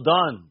well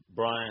done,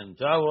 Brian.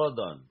 Job well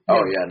done.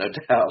 Oh, yeah, no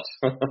doubt.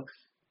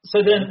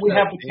 So then we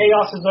have the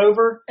chaos is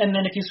over, and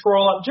then if you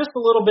scroll up just a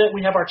little bit,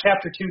 we have our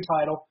Chapter 2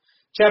 title.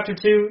 Chapter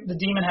 2, the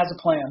demon has a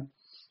plan.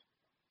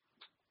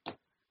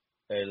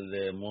 El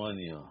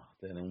demonio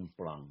tiene un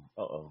plan.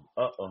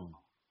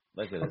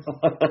 Look at this.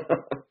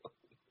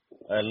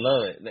 I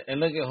love it. And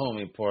look at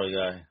homie, poor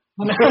guy.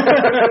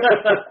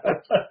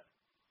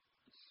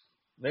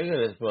 Look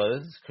at this, bro.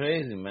 This is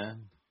crazy,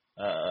 man.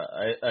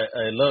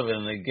 I love it.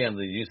 And again,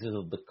 the uses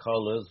of the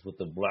colors with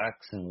the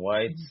blacks and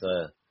whites.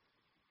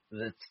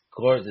 It's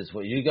gorgeous.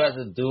 What you guys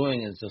are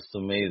doing is just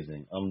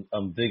amazing.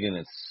 I'm digging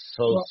it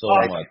so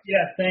much.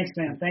 Yeah, thanks,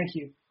 man. Thank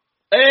you.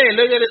 Hey,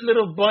 look at this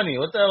little bunny.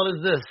 What the hell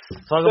is this?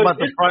 Talk about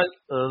the prize,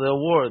 the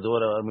award, or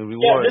whatever. I mean,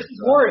 reward. Yeah, this is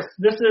Horace.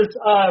 This is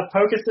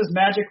Pocus's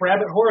magic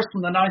rabbit Horace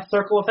from the 9th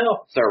Circle of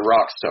Hell. It's our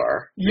rock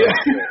star. Yeah.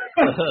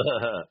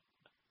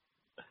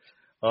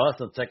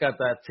 Awesome. Check out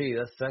that tee.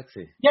 That's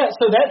sexy. Yeah,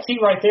 so that tee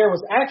right there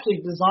was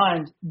actually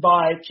designed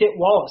by Kit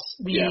Wallace,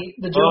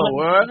 the gentleman. Oh,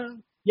 word?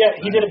 Yeah,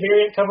 he did a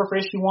variant cover for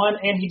issue 1,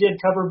 and he did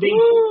cover B.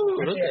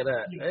 Ooh, look at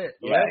that. Hey,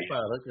 Yeah.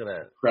 Look at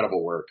that.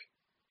 Incredible work.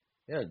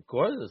 Yeah,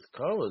 gorgeous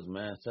covers,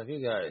 man. Check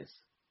you guys.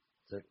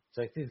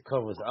 Check these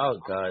covers out,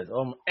 guys.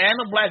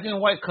 And a black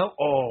and white cover.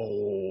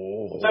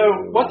 Oh. So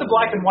what the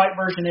black and white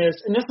version is,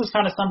 and this is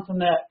kind of something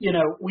that,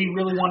 we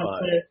really wanted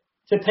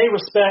to pay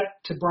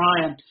respect to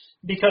Brian,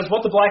 because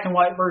what the black and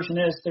white version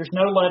is, there's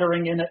no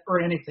lettering in it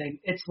or anything.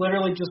 It's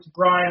literally just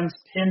Brian's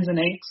pens and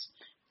inks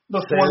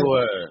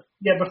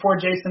before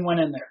Jason went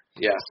in there.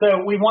 Yeah.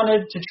 So we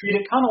wanted to treat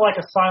it kind of like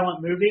a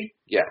silent movie.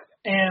 Yeah.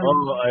 I And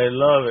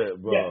love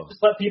it, bro. Yeah,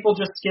 just let people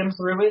just skim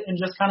through it and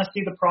just kind of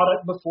see the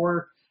product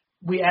before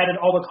we added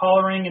all the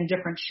coloring and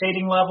different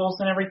shading levels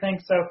and everything.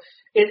 So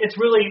it's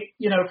really,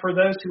 for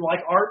those who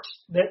like art,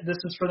 that this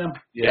is for them.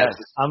 Yes,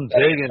 I'm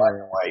digging black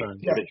and it. white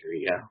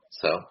imagery, yeah.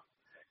 So.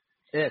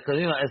 Yeah,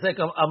 because, it's like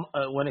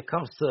I'm when it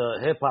comes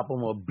to hip-hop,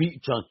 I'm a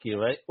beat junkie,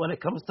 right? When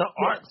it comes to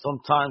art,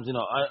 sometimes,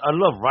 I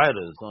love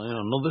writers.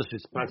 No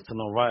disrespect to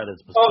no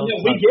writers. But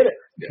we get it.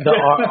 The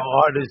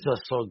art is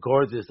just so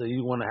gorgeous that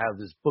you want to have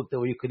this book that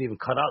where you could even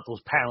cut out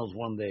those panels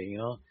one day,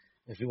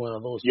 if you're one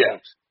of those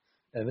folks.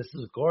 And this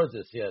is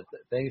gorgeous. Yeah,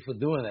 thank you for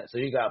doing that. So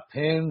you got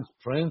pins,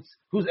 prints.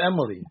 Who's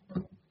Emily?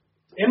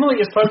 Emily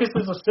is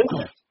Focus's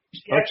assistant.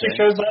 She actually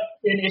shows up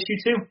in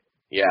issue 2.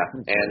 Yeah,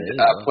 and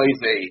plays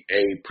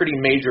a pretty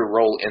major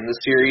role in the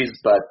series,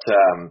 but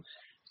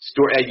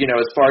story,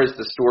 as far as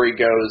the story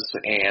goes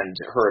and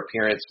her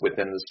appearance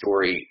within the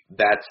story,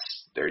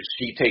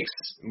 she takes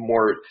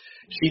more.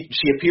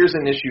 She appears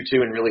in issue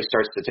 2 and really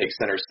starts to take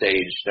center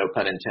stage, no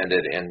pun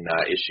intended, in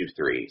issue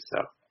 3.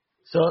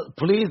 So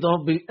please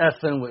don't be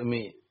effing with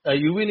me.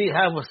 You really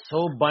have a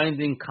soul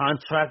binding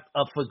contract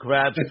up for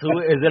grabs too?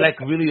 Is it like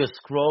really a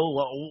scroll?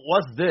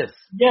 What's this?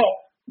 Yeah.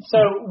 So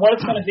what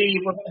it's going to be,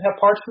 we're going to have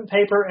parchment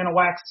paper and a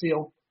wax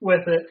seal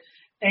with it.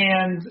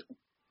 And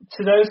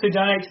to those who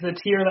donate to the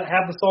tier that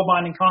have the soul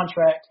binding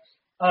contract,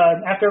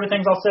 after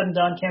everything's all said and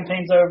done,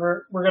 campaign's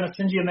over, we're going to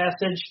send you a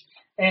message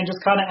and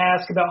just kind of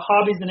ask about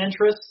hobbies and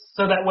interests,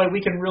 so that way we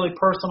can really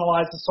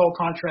personalize the soul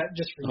contract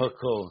just for you. Oh,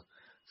 cool.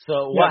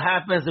 So what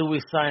happens if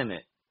we sign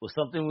it? Will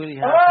something really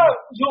happen?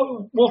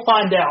 We'll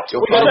find out.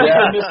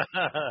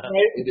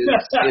 It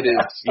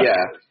is, yeah.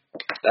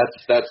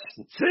 That's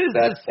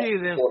to see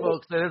then,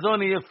 folks. There's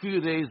only a few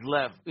days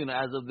left,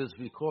 as of this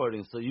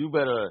recording. So you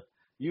better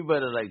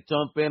like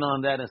jump in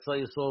on that and sell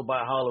your soul by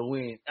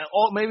Halloween,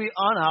 or maybe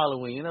on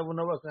Halloween. You never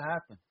know what could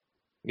happen.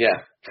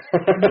 Yeah.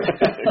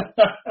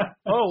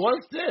 Oh,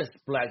 what's this?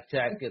 Black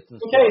jackets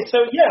and stuff. Okay, so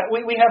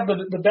we have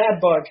the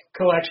Bad Bug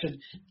collection.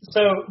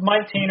 So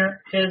Mike Teener,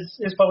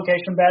 his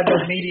publication Bad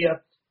Bug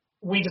Media,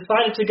 we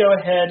decided to go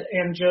ahead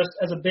and just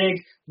as a big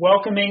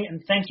welcoming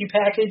and thank you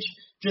package,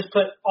 just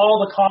put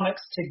all the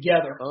comics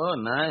together. Oh,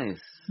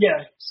 nice.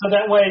 Yeah, so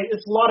that way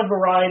it's a lot of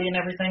variety and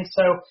everything.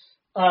 So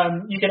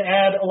you can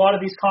add a lot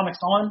of these comics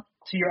on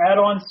to your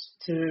add-ons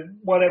to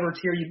whatever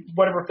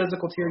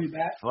physical tier you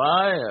back.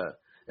 Fire.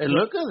 And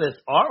look at this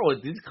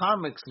artwork. These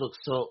comics look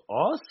so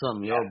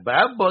awesome. Yo,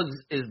 Bad Bugs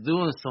is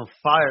doing some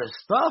fire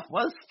stuff.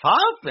 What's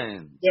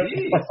poppin'?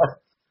 Jeez.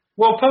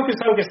 Well, Pocus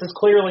Hocus is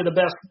clearly the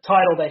best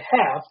title they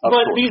have,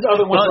 but these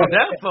other ones.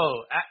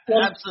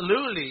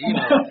 Absolutely.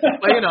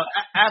 But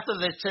after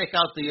they check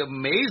out the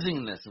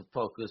amazingness of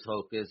Pocus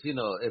Hocus,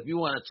 if you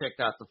want to check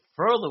out the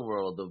further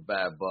world of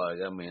Bad Bug,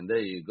 there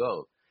you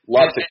go.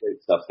 Lots of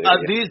great stuff there.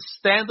 Are these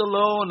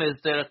standalone?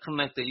 Is there a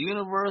connected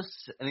universe?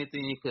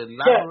 Anything you could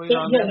elaborate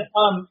on? Yeah.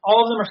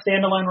 All of them are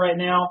standalone right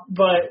now,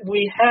 but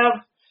we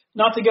have.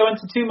 Not to go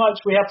into too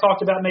much, we have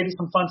talked about maybe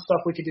some fun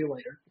stuff we could do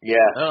later.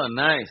 Yeah. Oh,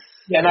 nice.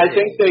 And I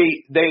think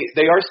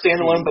they are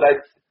standalone, but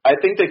I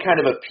think they kind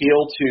of appeal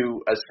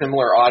to a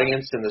similar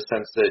audience in the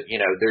sense that,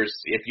 there's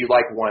if you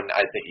like one,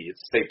 I think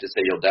it's safe to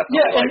say you'll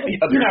definitely like the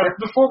other.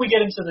 Before we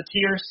get into the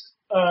tiers,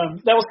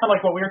 that was kind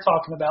of like what we were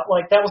talking about.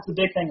 Like, that was the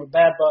big thing with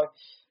Bad Bug.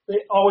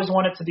 They always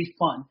want it to be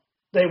fun.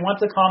 They want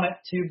the comic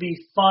to be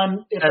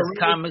fun. As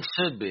comics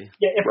should be.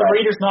 Yeah, if the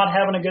reader's not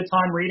having a good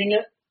time reading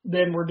it,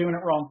 then we're doing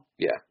it wrong.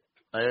 Yeah.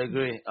 I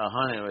agree.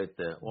 100 right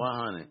there.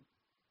 100.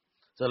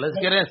 So let's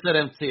get into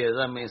them tiers.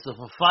 So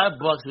for $5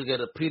 we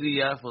get a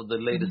PDF of the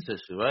latest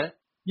issue, right?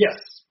 Yes.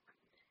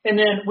 And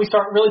then we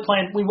start really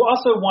playing. We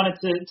also wanted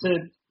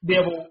to be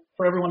able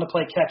for everyone to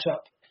play catch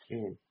up.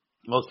 Okay.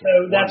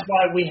 So that's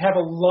why we have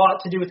a lot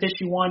to do with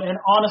issue 1. And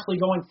honestly,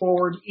 going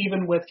forward,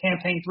 even with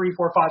campaign 3,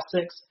 4, 5,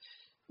 6,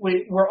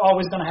 we're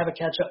always going to have a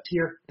catch-up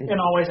tier and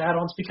always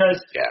add-ons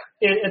because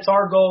it's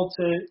our goal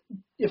to,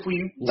 if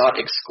we not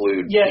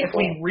exclude. Yeah,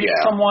 people. If we reach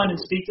someone and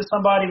speak to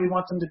somebody, we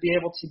want them to be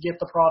able to get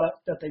the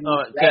product that they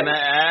need. Can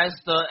I ask,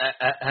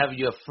 have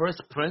your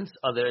first prints,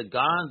 are they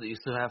gone? Do you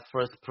still have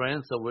first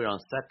prints, or we're on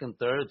second,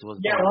 thirds?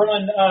 Yeah, we're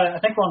on, I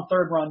think we're on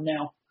third run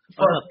now.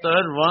 On the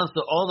third run,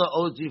 so all the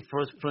OG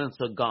first prints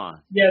are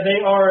gone. Yeah, they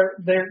are.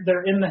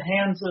 They're in the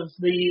hands of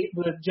the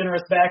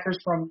generous backers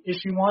from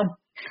issue 1.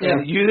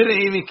 Yeah, you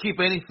didn't even keep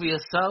any for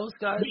yourselves,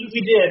 guys?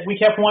 We did. We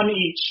kept one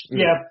each.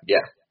 Yeah.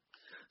 Yeah.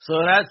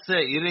 So that's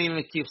it. You didn't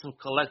even keep some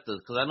collectors,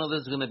 because I know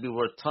this is going to be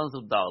worth tons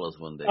of dollars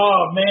one day.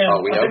 Oh,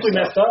 man. We I think we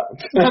hope messed so. up.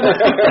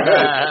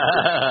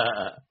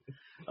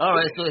 All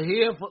right, so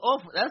here,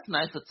 that's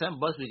nice. For $10,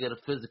 we get a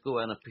physical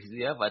and a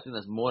PDF. I think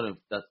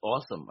that's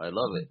awesome. I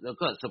love it. They're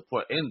going to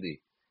support indie.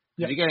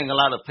 Yeah. You're getting a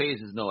lot of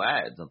pages, no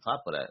ads on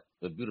top of that.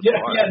 With beautiful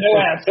art. Yeah, no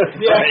ads.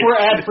 Yeah, we're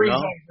ad-free. You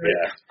know?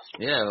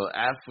 Yeah. Yeah,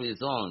 ad-free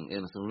zone.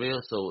 And it's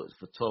real, so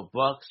for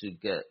 $12, you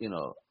get,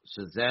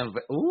 Shazam.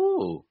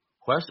 Ooh,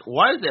 question.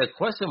 Why is there a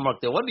question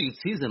mark there? What are you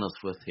teasing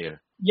us with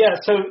here? Yeah,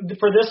 so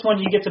for this one,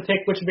 you get to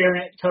pick which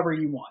variant cover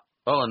you want.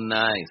 Oh,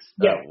 nice.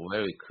 Yeah. Oh,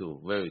 very cool.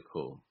 Very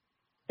cool.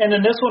 And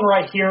then this one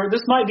right here,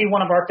 this might be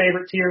one of our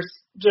favorite tiers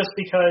just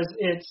because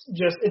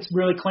it's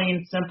really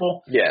clean,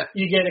 simple. Yeah.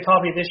 You get a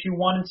copy of issue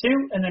 1 and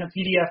 2 and then a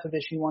PDF of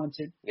issue 1 and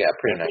 2. Yeah,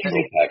 pretty nice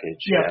little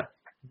package. Yeah.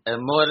 And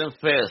more than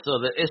fair. So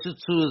the issue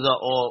 2s are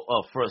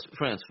all first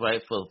prints,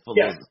 right? For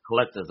Yes. those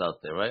collectors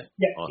out there, right?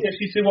 Yeah, Awesome.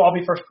 issue 2 will all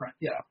be first print.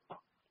 Yeah.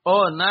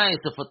 Oh, nice.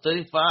 So for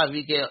 $35,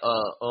 you get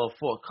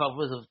 4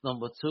 covers of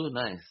number 2.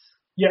 Nice.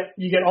 Yep,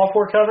 you get all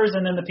 4 covers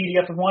and then the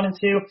PDF of 1 and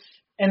 2.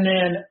 And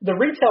then the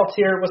retail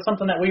tier was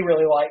something that we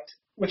really liked,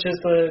 which is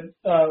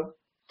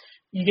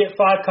you get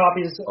 5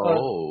 copies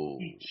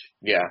of each.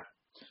 Yeah.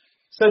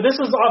 So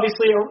this is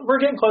obviously, we're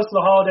getting close to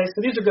the holidays,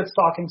 so these are good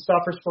stocking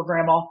stuffers for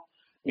Grandma.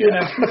 You know.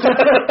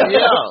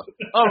 Yeah.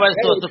 All right.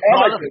 So to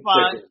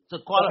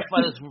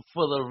qualify this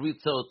for the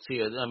retail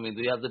tier, I mean,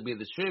 do you have to be a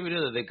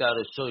distributor, or they got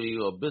to show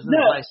you a business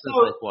license?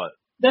 So like what?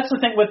 That's the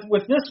thing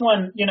with this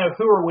one.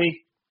 Who are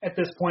we at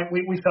this point?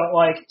 We felt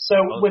like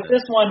with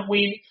this one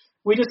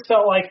we just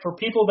felt like for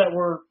people that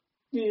were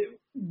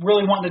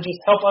really wanting to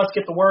just help us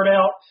get the word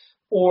out,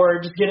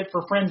 or just get it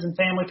for friends and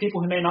family,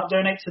 people who may not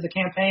donate to the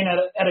campaign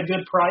at a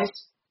good price.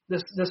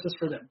 This is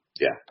for them.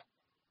 Yeah.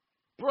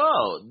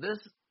 Bro.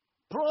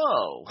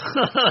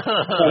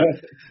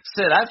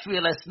 Sid, I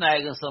feel like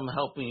snagging some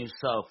helping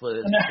yourself for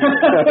this.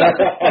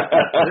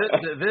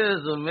 This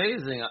is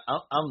amazing.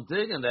 I'm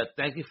digging that.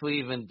 Thank you for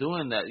even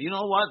doing that. You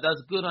know what?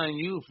 That's good on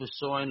you for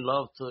showing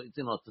love to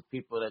to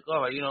people. Like,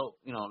 all right,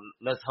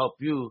 let's help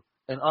you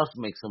and us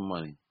make some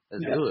money.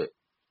 Let's do it.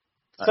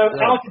 So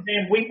Alex and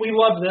Dan, we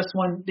love this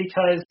one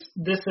because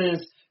this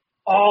is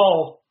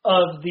all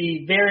of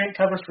the variant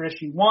covers for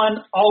issue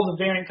 1, all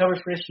the variant covers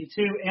for issue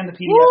 2, and the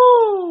PDF.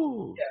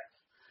 Woo! Yeah.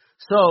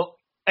 So,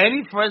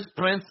 any first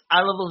prints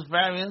out of those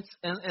variants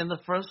in the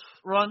first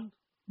run?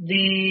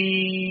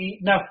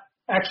 No,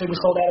 actually, we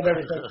sold out of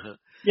everything.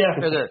 Yeah.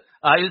 Good.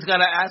 I just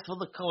gotta ask for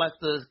the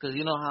collectors because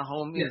you know how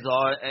homies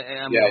are,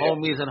 and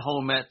homies and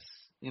homettes.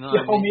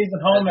 Homies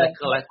and homettes.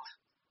 Collect.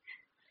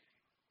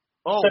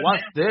 Oh,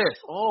 what's this?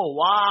 Oh,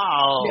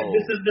 wow. Yeah,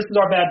 this is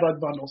our Bad Bug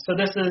bundle. So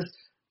this is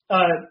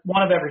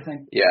one of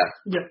everything. Yeah.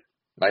 Yep.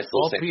 Nice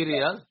little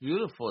PD. That's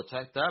beautiful.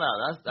 Check that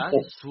out.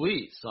 That's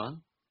sweet,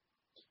 son.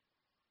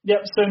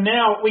 Yep, so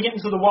now we get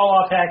into the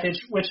wall-off package,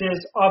 which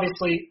is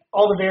obviously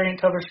all the variant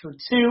covers for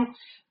 2,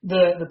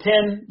 the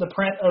pin, the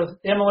print of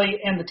Emily,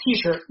 and the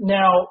T-shirt.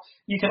 Now,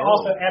 you can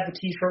also add the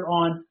T-shirt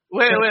on.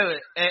 Wait.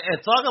 And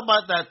talk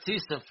about that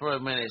T-shirt for a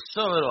minute.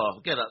 Show it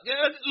off. Get up.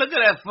 Look at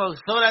that, folks.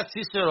 Show that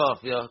T-shirt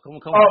off, yo. Come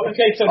on. Oh,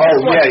 okay, so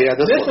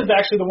this is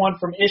actually the one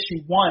from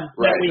issue 1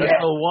 that we had.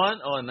 That's the one?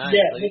 Oh, nice.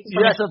 Yeah, so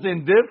you got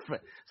something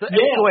different. So,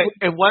 wait,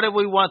 and what if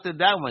we wanted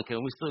that one?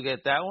 Can we still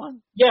get that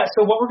one? Yeah,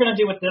 so what we're going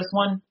to do with this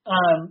one,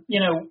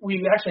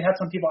 we actually had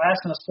some people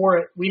asking us for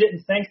it. We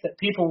didn't think that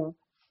people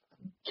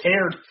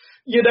cared,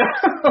 Yo,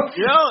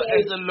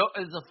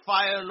 it's a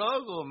fire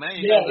logo, man.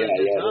 You gotta get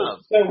this up.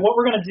 So what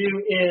we're going to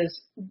do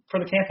is, for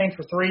the campaign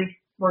for 3,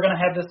 we're going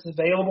to have this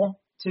available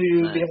to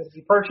be able to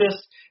be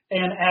purchased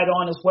and add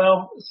on as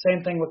well.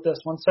 Same thing with this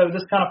one. So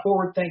this kind of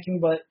forward thinking,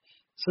 but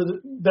so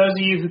those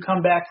of you who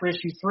come back for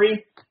issue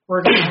 3,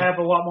 we're going to have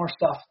a lot more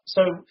stuff.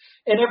 So,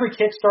 and every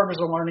Kickstarter is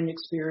a learning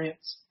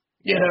experience,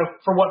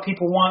 for what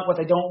people want, what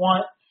they don't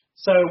want.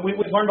 So we've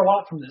learned a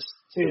lot from this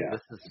too. Yeah.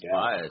 This is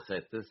fire.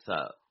 Check this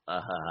out.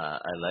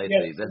 I like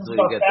it. That's where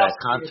you get that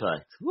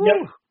contract.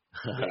 Yep.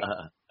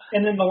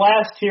 And then the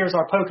last tier is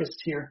our Pocus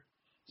tier.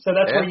 So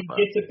that's where you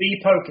get to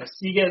be Pocus.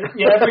 You get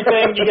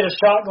everything. You get a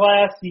shot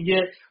glass. You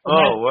get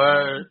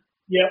word.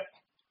 Yep.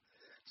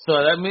 So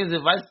that means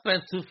if I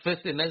spend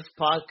 $250 next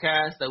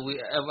podcast that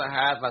we ever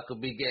have, I could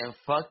be getting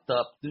fucked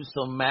up, do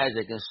some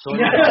magic, and show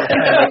you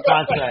the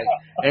contract,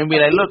 and be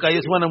like, "Look, I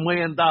just won $1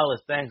 million.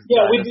 Thanks."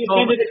 Yeah, we'd be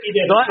offended if you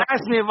did. Don't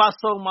ask me if I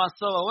sold my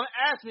soul.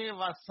 Ask me if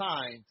I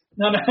signed.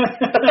 No.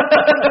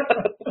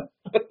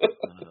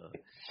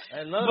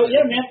 I love it.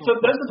 Yeah, man. So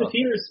those are the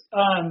tiers,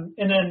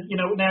 and then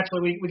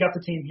naturally we got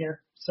the team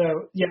here.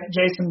 So yeah,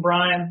 Jason,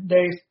 Brian,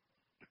 Dave.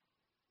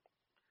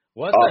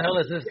 What the hell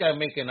is this guy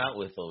making out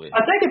with over here? I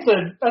think it's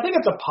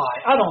a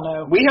pie. I don't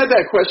know. We had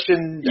that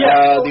question the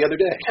other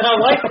day, and I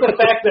like the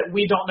fact that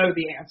we don't know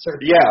the answer.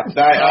 Yeah,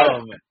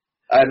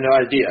 I have no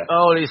idea.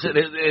 Oh, he said,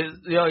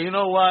 you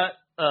know what?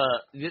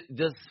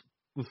 Just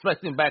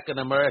reflecting back on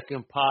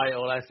American Pie,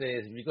 all I say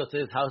is, if you go to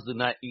his house, do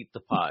not eat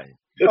the pie.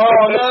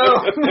 Oh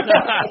no!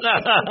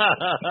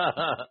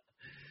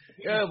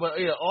 Yeah, but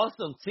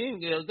awesome team,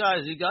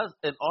 guys. You got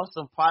an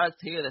awesome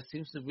product here that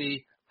seems to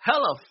be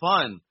hella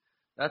fun.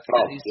 That's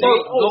you see,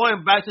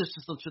 going back to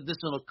some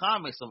traditional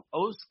comics, some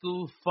old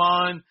school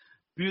fun,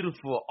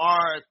 beautiful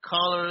art,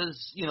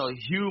 colors,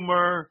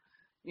 humor.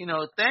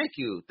 Thank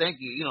you.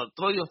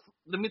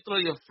 Let me throw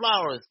your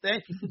flowers.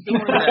 Thank you for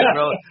doing that,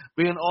 bro.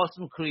 Being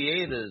awesome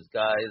creators,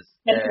 guys.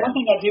 And one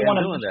thing I do want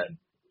to mention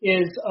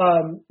is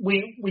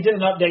we did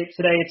an update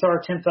today. It's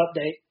our 10th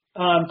update.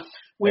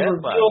 We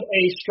revealed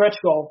a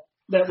stretch goal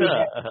that we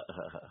had.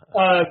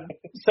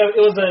 So it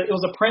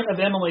was a print of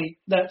Emily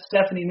that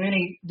Stephanie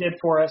Mooney did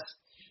for us.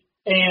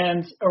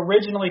 And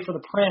originally for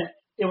the print,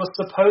 it was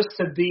supposed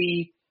to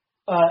be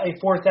a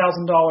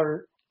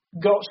 $4,000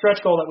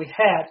 stretch goal that we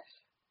had.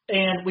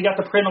 And we got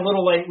the print a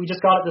little late. We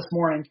just got it this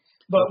morning.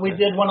 But we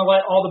did want to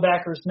let all the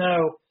backers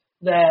know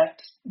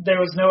that there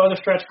was no other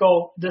stretch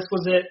goal. This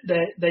was it.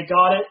 They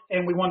got it.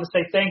 And we wanted to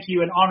say thank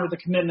you and honor the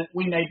commitment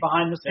we made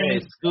behind the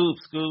scenes. Hey,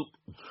 scoop.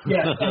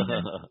 Yeah.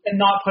 And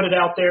not put it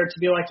out there to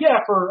be like,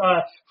 for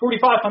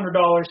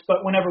 $4,500,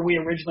 but whenever we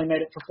originally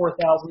made it for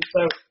 $4,000.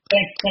 So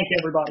thank you,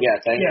 everybody. Yeah,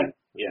 thank you.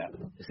 Yeah.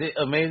 See,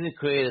 amazing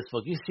creators,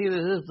 folks. You see,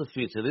 this is the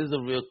future. These are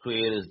real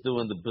creators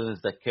doing the business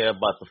that care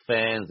about the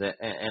fans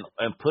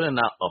and putting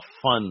out a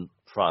fun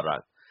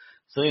product.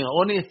 So,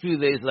 only a few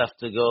days left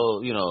to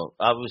go.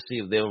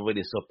 Obviously, they've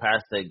already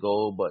surpassed their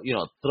goal, but,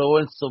 throw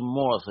in some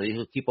more so you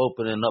can keep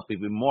opening up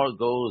even more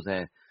goals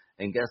and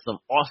get some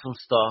awesome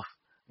stuff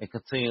and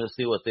continue to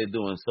see what they're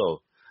doing.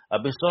 So,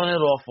 I've been showing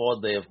it off all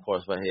day, of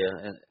course, right here.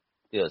 And,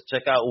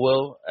 check out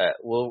Will at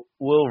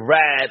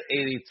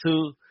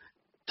WillRad82.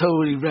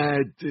 Totally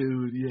rad,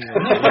 dude. Yeah.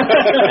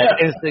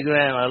 And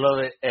Instagram, I love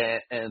it.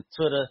 And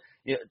Twitter.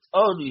 Yeah.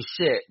 Holy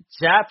shit.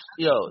 Chaps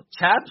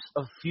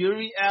of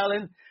Fury,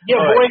 Allen. Yeah,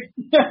 boy.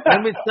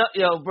 Let me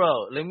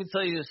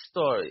tell you a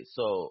story.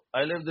 So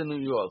I lived in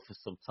New York for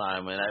some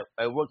time, and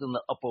I worked on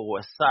the Upper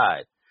West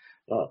Side.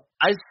 Oh.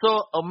 I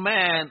saw a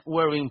man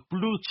wearing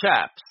blue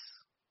chaps.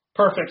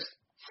 Perfect.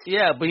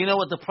 Yeah, but you know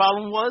what the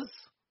problem was?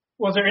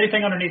 Was there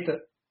anything underneath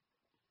it?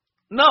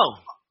 No.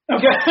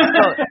 Okay.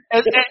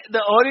 and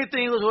the only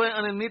thing was wearing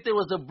underneath it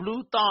was a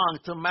blue thong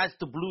to match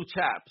the blue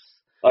chaps.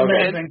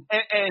 Amazing.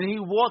 And he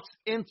walks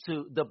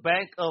into the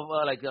bank of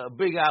like a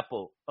Big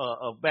Apple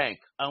bank.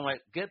 I'm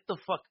like, get the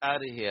fuck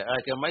out of here.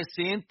 Like, am I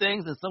seeing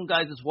things? And some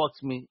guy just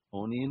walks me,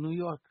 only in New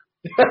York.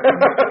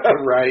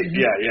 Right.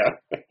 Yeah.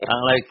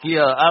 I'm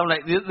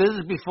like, this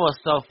is before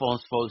cell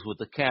phones, folks, with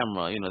the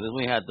camera. Then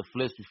we had the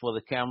flips before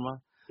the camera.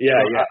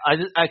 Yeah,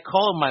 so I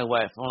called my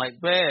wife. I'm like,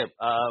 babe,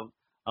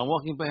 I'm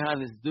walking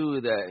behind this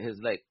dude that his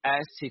like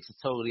ass cheeks are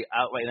totally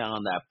out right now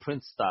on that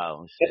Prince style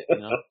and shit,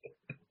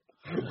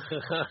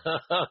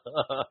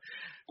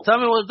 Tell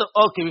me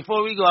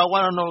before we go, I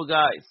want to know,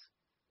 guys,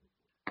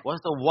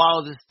 what's the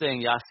wildest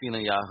thing y'all seen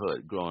in y'all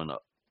hood growing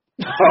up?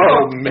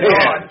 Oh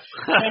man.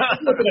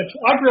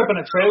 I grew up in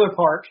a trailer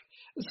park,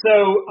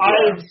 so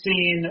I've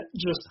seen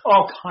just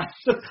all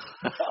kinds of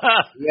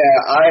stuff.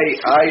 Yeah, I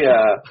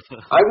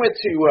went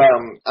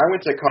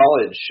to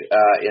college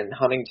in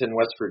Huntington,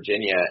 West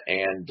Virginia,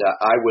 and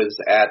I was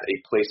at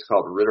a place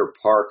called Ritter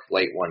Park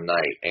late one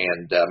night,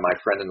 and my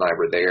friend and I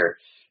were there,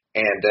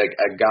 and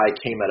a guy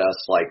came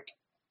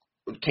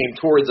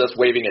towards us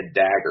waving a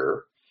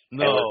dagger.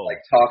 No. And was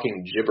like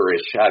talking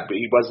gibberish, but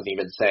he wasn't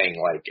even saying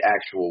like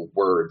actual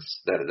words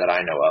that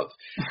I know of.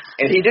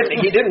 And he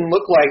didn't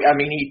look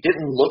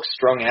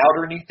strung out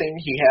or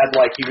anything. He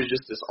was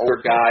just this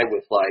older guy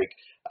with like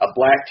a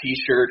black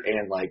t-shirt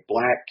and like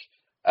black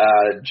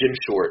gym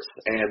shorts,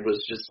 and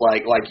was just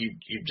like you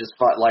just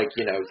fought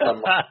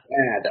some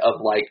dad of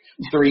like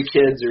 3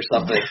 kids or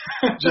something,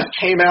 just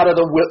came out of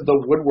the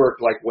woodwork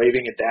like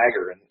waving a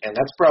dagger, and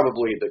that's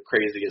probably the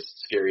craziest,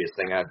 scariest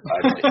thing I've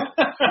seen.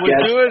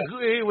 Would you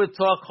agree with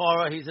Talk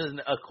Horror? He says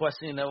a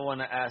question you never want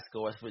to ask a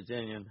West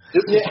Virginian.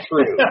 This is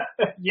true.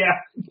 Yeah.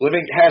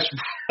 Living right.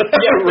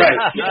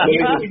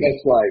 Living his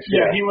best life.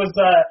 Yeah, he was.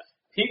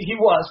 He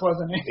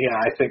wasn't he? Yeah,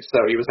 I think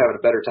so. He was having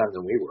a better time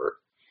than we were.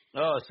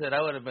 Oh shit! I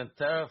would have been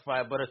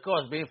terrified, but of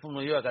course, being from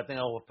New York, I think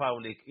I would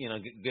probably,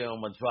 give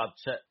him a drop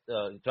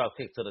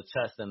kick to the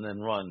chest and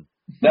then run.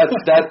 That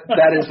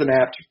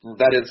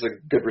is a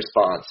good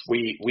response.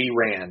 We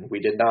ran. We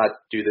did not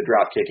do the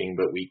drop kicking,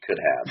 but we could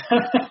have.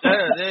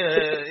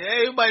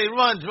 Everybody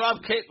run,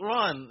 drop kick,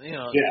 run.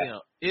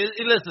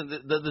 Listen,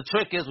 the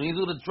trick is when you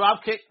do the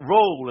drop kick,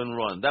 roll and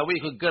run. That way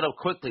you could get up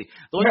quickly.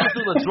 Don't just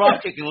do the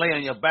drop kick and lay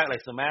on your back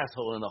like some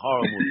asshole in the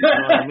horror movie. You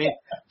know what I mean?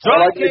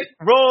 Drop kick,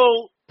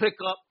 roll, pick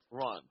up,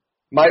 run.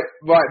 My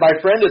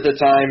friend at the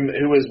time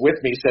who was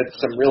with me said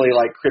some really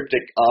like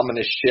cryptic,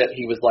 ominous shit.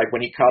 He was like,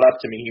 when he caught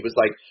up to me, he was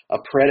like,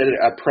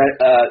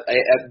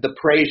 the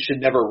prey should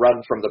never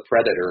run from the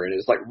predator. And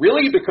it's like,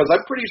 really? Because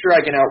I'm pretty sure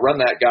I can outrun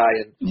that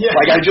guy. And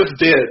like I just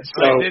did.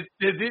 So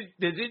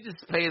did you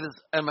just pay this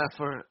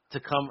MFer to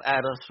come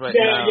at us right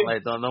now?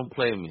 Like, don't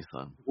play me,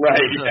 son. Right.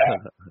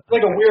 Yeah.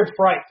 Like a weird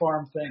fright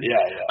farm thing.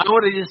 Yeah. I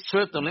would have just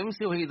tripped him. Let me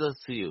see what he does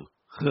to you.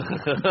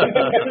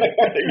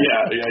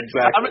 yeah,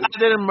 exactly. I mean, I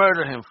didn't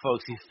murder him,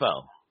 folks. He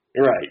fell.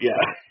 Right, yeah.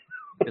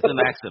 It's an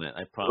accident,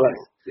 I promise.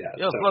 Right,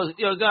 yeah. Folks,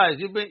 guys,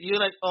 you're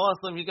like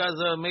awesome. You guys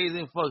are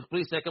amazing, folks.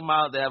 Please check them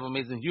out. They have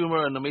amazing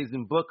humor, an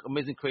amazing book,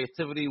 amazing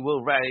creativity.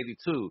 Will Rat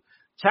 82,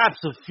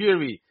 Chaps of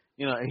Fury.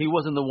 He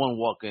wasn't the one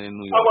walking in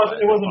New York.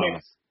 It wasn't me.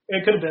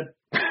 It could have been.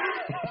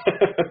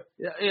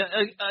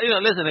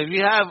 Listen, if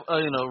you have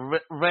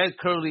red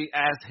curly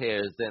ass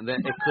hairs, then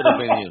it could have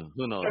been you.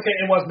 Who knows? Okay,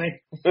 it was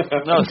me.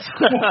 No.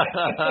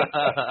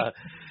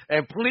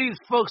 And please,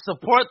 folks,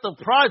 support the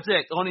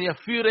project. Only a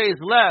few days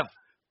left.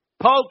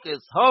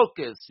 Pocus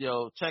Hocus,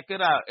 check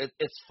it out.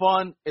 It's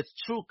fun. It's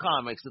true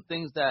comics, the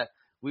things that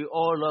we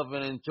all love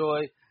and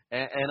enjoy.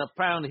 And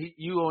apparently,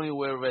 you only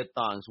wear red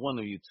thongs. One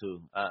of you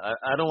two.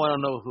 I don't want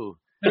to know who.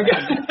 You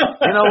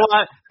know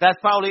what? That's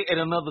probably in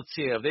another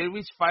tier. If they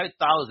reach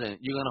 5,000,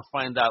 you're gonna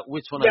find out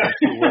which one of you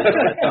two wears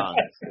the red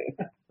thongs.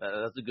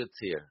 That's a good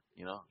tier.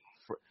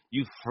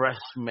 You fresh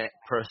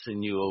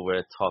person, you over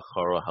at Talk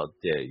Horror. How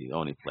dare you?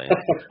 Only playing.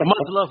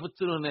 Much love for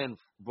tuning in,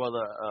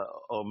 brother.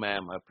 Oh,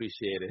 ma'am, I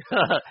appreciate it.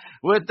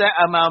 With that,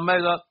 I'm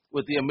Almega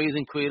with the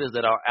amazing creators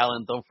that are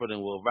Alan Dunford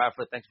and Will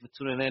Radford. Thanks for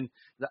tuning in.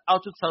 The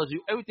outro tells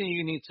you everything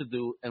you need to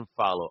do and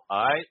follow.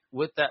 All right?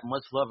 With that,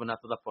 much love and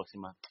hasta la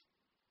próxima.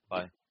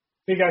 Bye.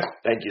 See you guys.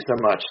 Thank you so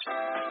much.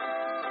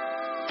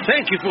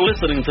 Thank you for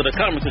listening to the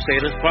Comic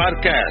Crusaders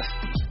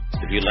podcast.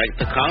 If you like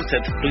the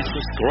content, please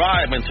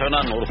subscribe and turn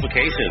on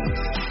notifications.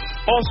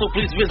 Also,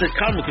 please visit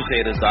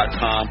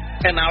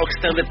ComicCrusaders.com and our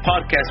extended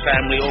podcast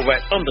family over at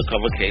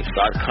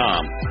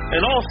UndercoverCapes.com.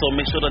 And also,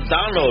 make sure to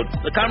download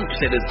the Comic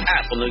Crusaders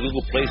app on the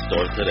Google Play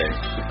Store today.